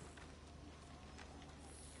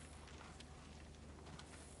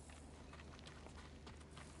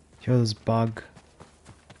 Yo, this bug.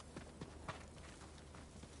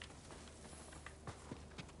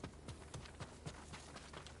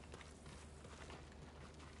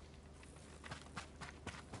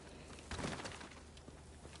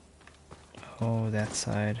 Oh, that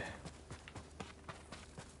side.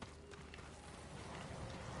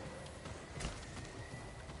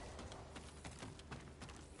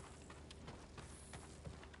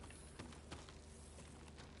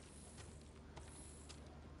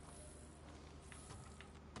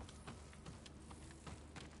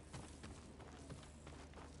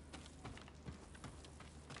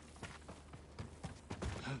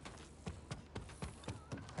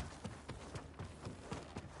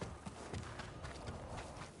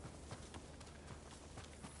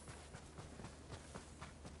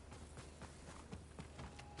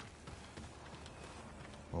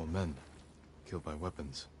 All men, killed by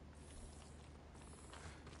weapons.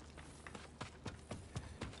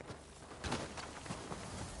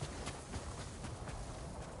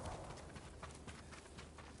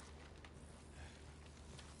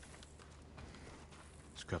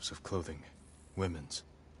 Scraps of clothing, women's.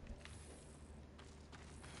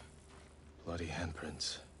 Bloody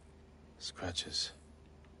handprints, scratches.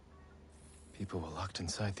 People were locked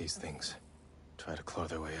inside these things, try to claw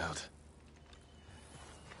their way out.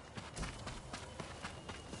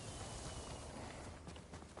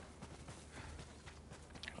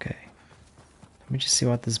 Let me just see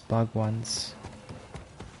what this bug wants.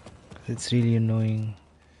 'Cause it's really annoying.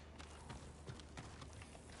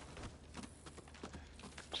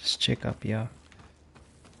 Just check up here.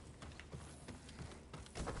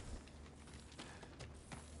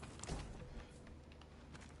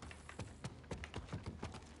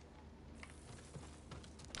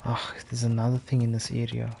 Ah, there's another thing in this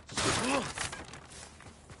area.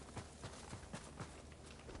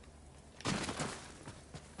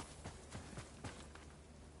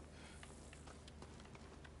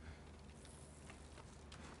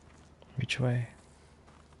 Which way?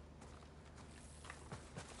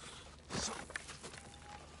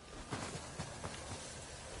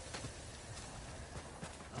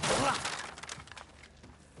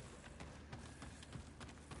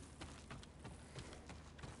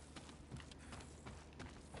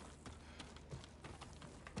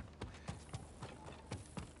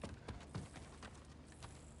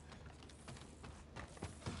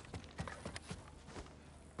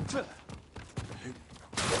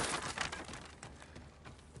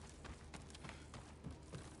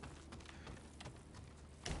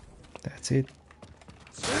 That's it.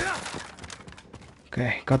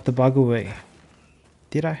 Okay, got the bug away.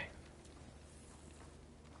 Did I?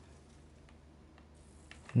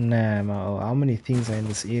 Nah, how many things are in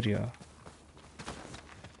this area?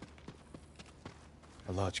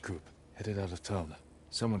 A large group headed out of town.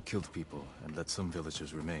 Someone killed people and let some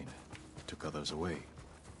villagers remain. Took others away.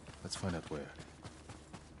 Let's find out where.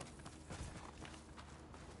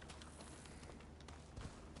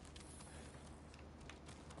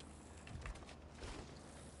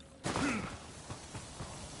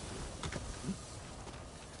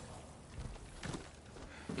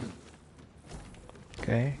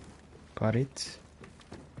 Okay, got it.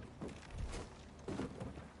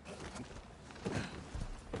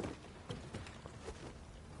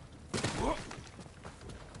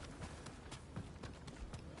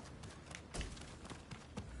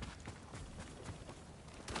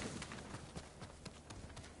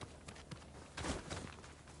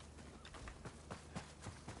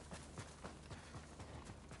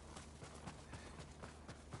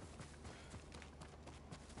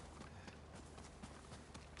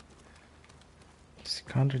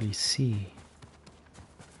 Can't really see.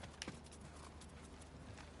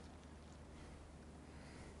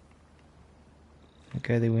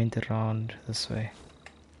 Okay, they went around this way.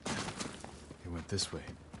 They went this way.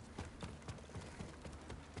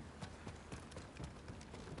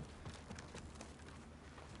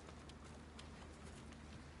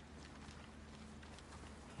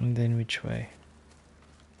 And then which way?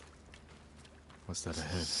 What's that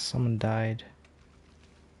ahead? Someone died.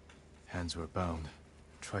 Hands were bound.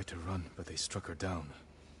 Tried to run, but they struck her down.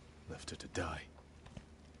 Left her to die.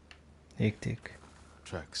 Hectic.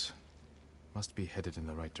 Tracks. Must be headed in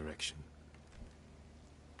the right direction.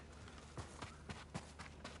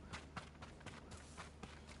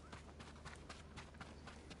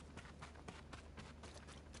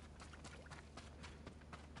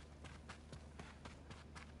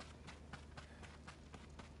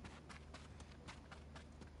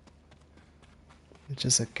 It's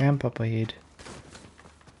just a camp up ahead.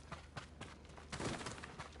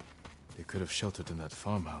 They could have sheltered in that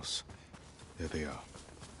farmhouse. There they are.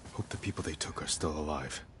 Hope the people they took are still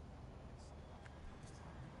alive.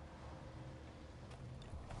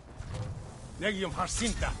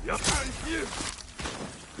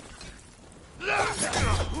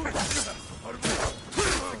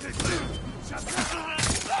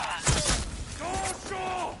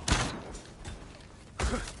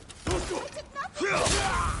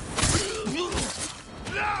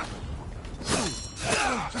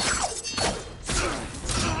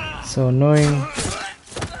 So annoying.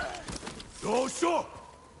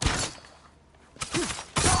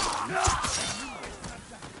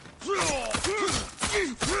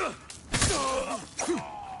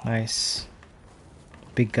 Nice.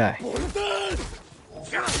 Big guy.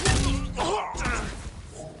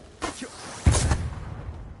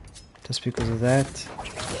 Just because of that.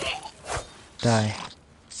 Die.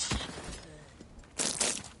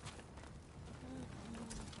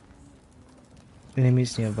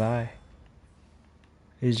 Enemies nearby.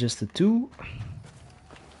 It's just the two.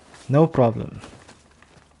 No problem.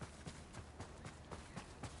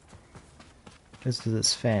 Let's do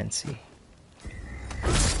this fancy.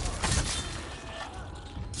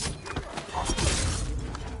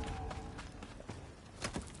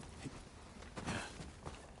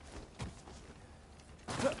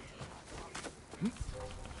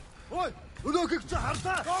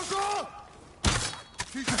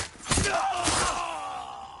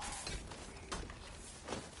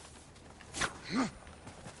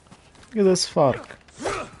 Look at this fork.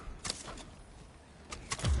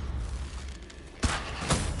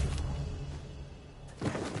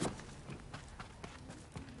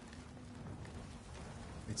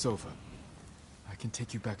 It's over. I can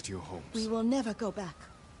take you back to your homes. We will never go back.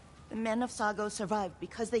 The men of Sago survived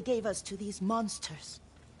because they gave us to these monsters.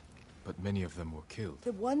 But many of them were killed.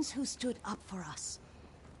 The ones who stood up for us.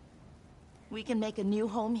 We can make a new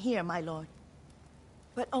home here, my lord.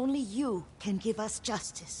 But only you can give us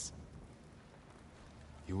justice.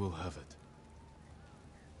 You will have it.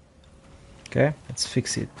 Okay, let's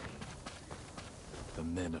fix it. The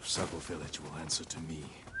men of Sago village will answer to me.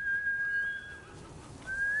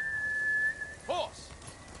 Horse!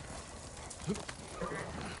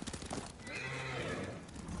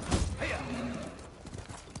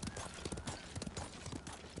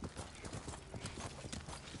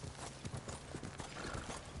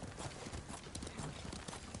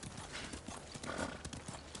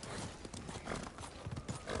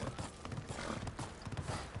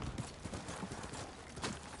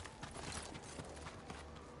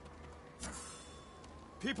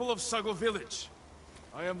 People of Sago village,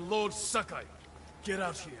 I am Lord Sakai. Get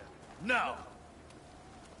out here, now!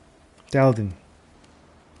 Tell them.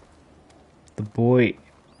 The boy.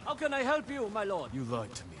 How can I help you, my lord? You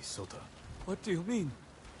lied to me, Sota. What do you mean?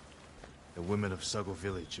 The women of Sago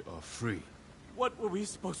village are free. What were we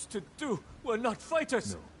supposed to do? We're not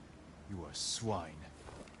fighters! No, you are swine.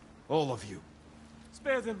 All of you.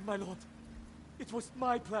 Spare them, my lord. It was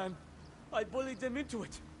my plan. I bullied them into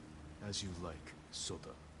it. As you like, Sota.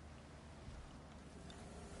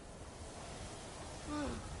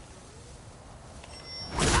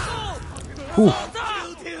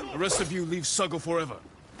 The rest of you leave Sago forever.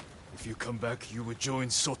 If you come back, you will join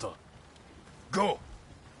Sota. Go!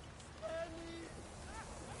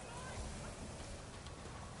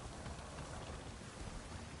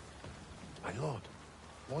 My lord,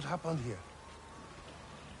 what happened here?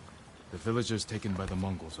 The villagers taken by the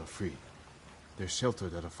Mongols are free. They're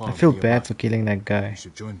sheltered at a farm. I feel nearby. bad for killing that guy. You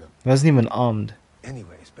should join them. He wasn't even armed.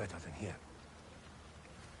 Anywhere is better than here.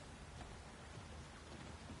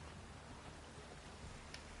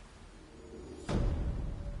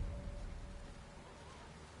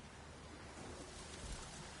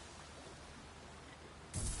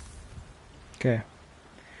 Okay.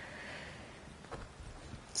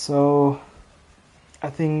 So I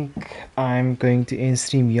think I'm going to end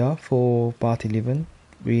stream here for part 11.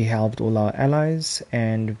 We helped all our allies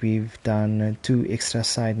and we've done 2 extra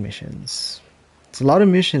side missions. It's a lot of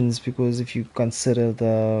missions because if you consider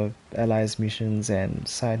the allies missions and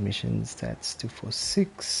side missions, that's 2, 4,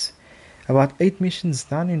 6. About 8 missions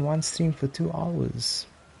done in one stream for 2 hours.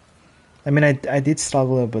 I mean, I did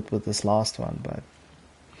struggle a bit with this last one, but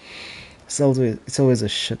it's always a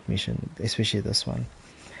shit mission, especially this one.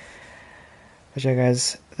 But yeah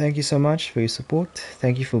guys, thank you so much for your support.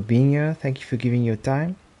 Thank you for being here. Thank you for giving your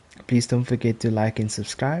time. Please don't forget to like and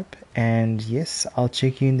subscribe. And yes, I'll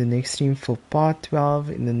check you in the next stream for part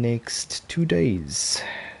 12 in the next 2 days.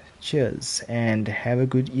 Cheers and have a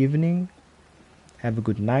good evening. Have a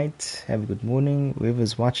good night. Have a good morning.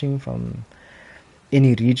 Whoever's watching from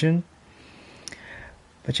any region.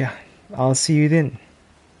 But yeah, I'll see you then.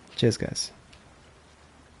 Cheers guys.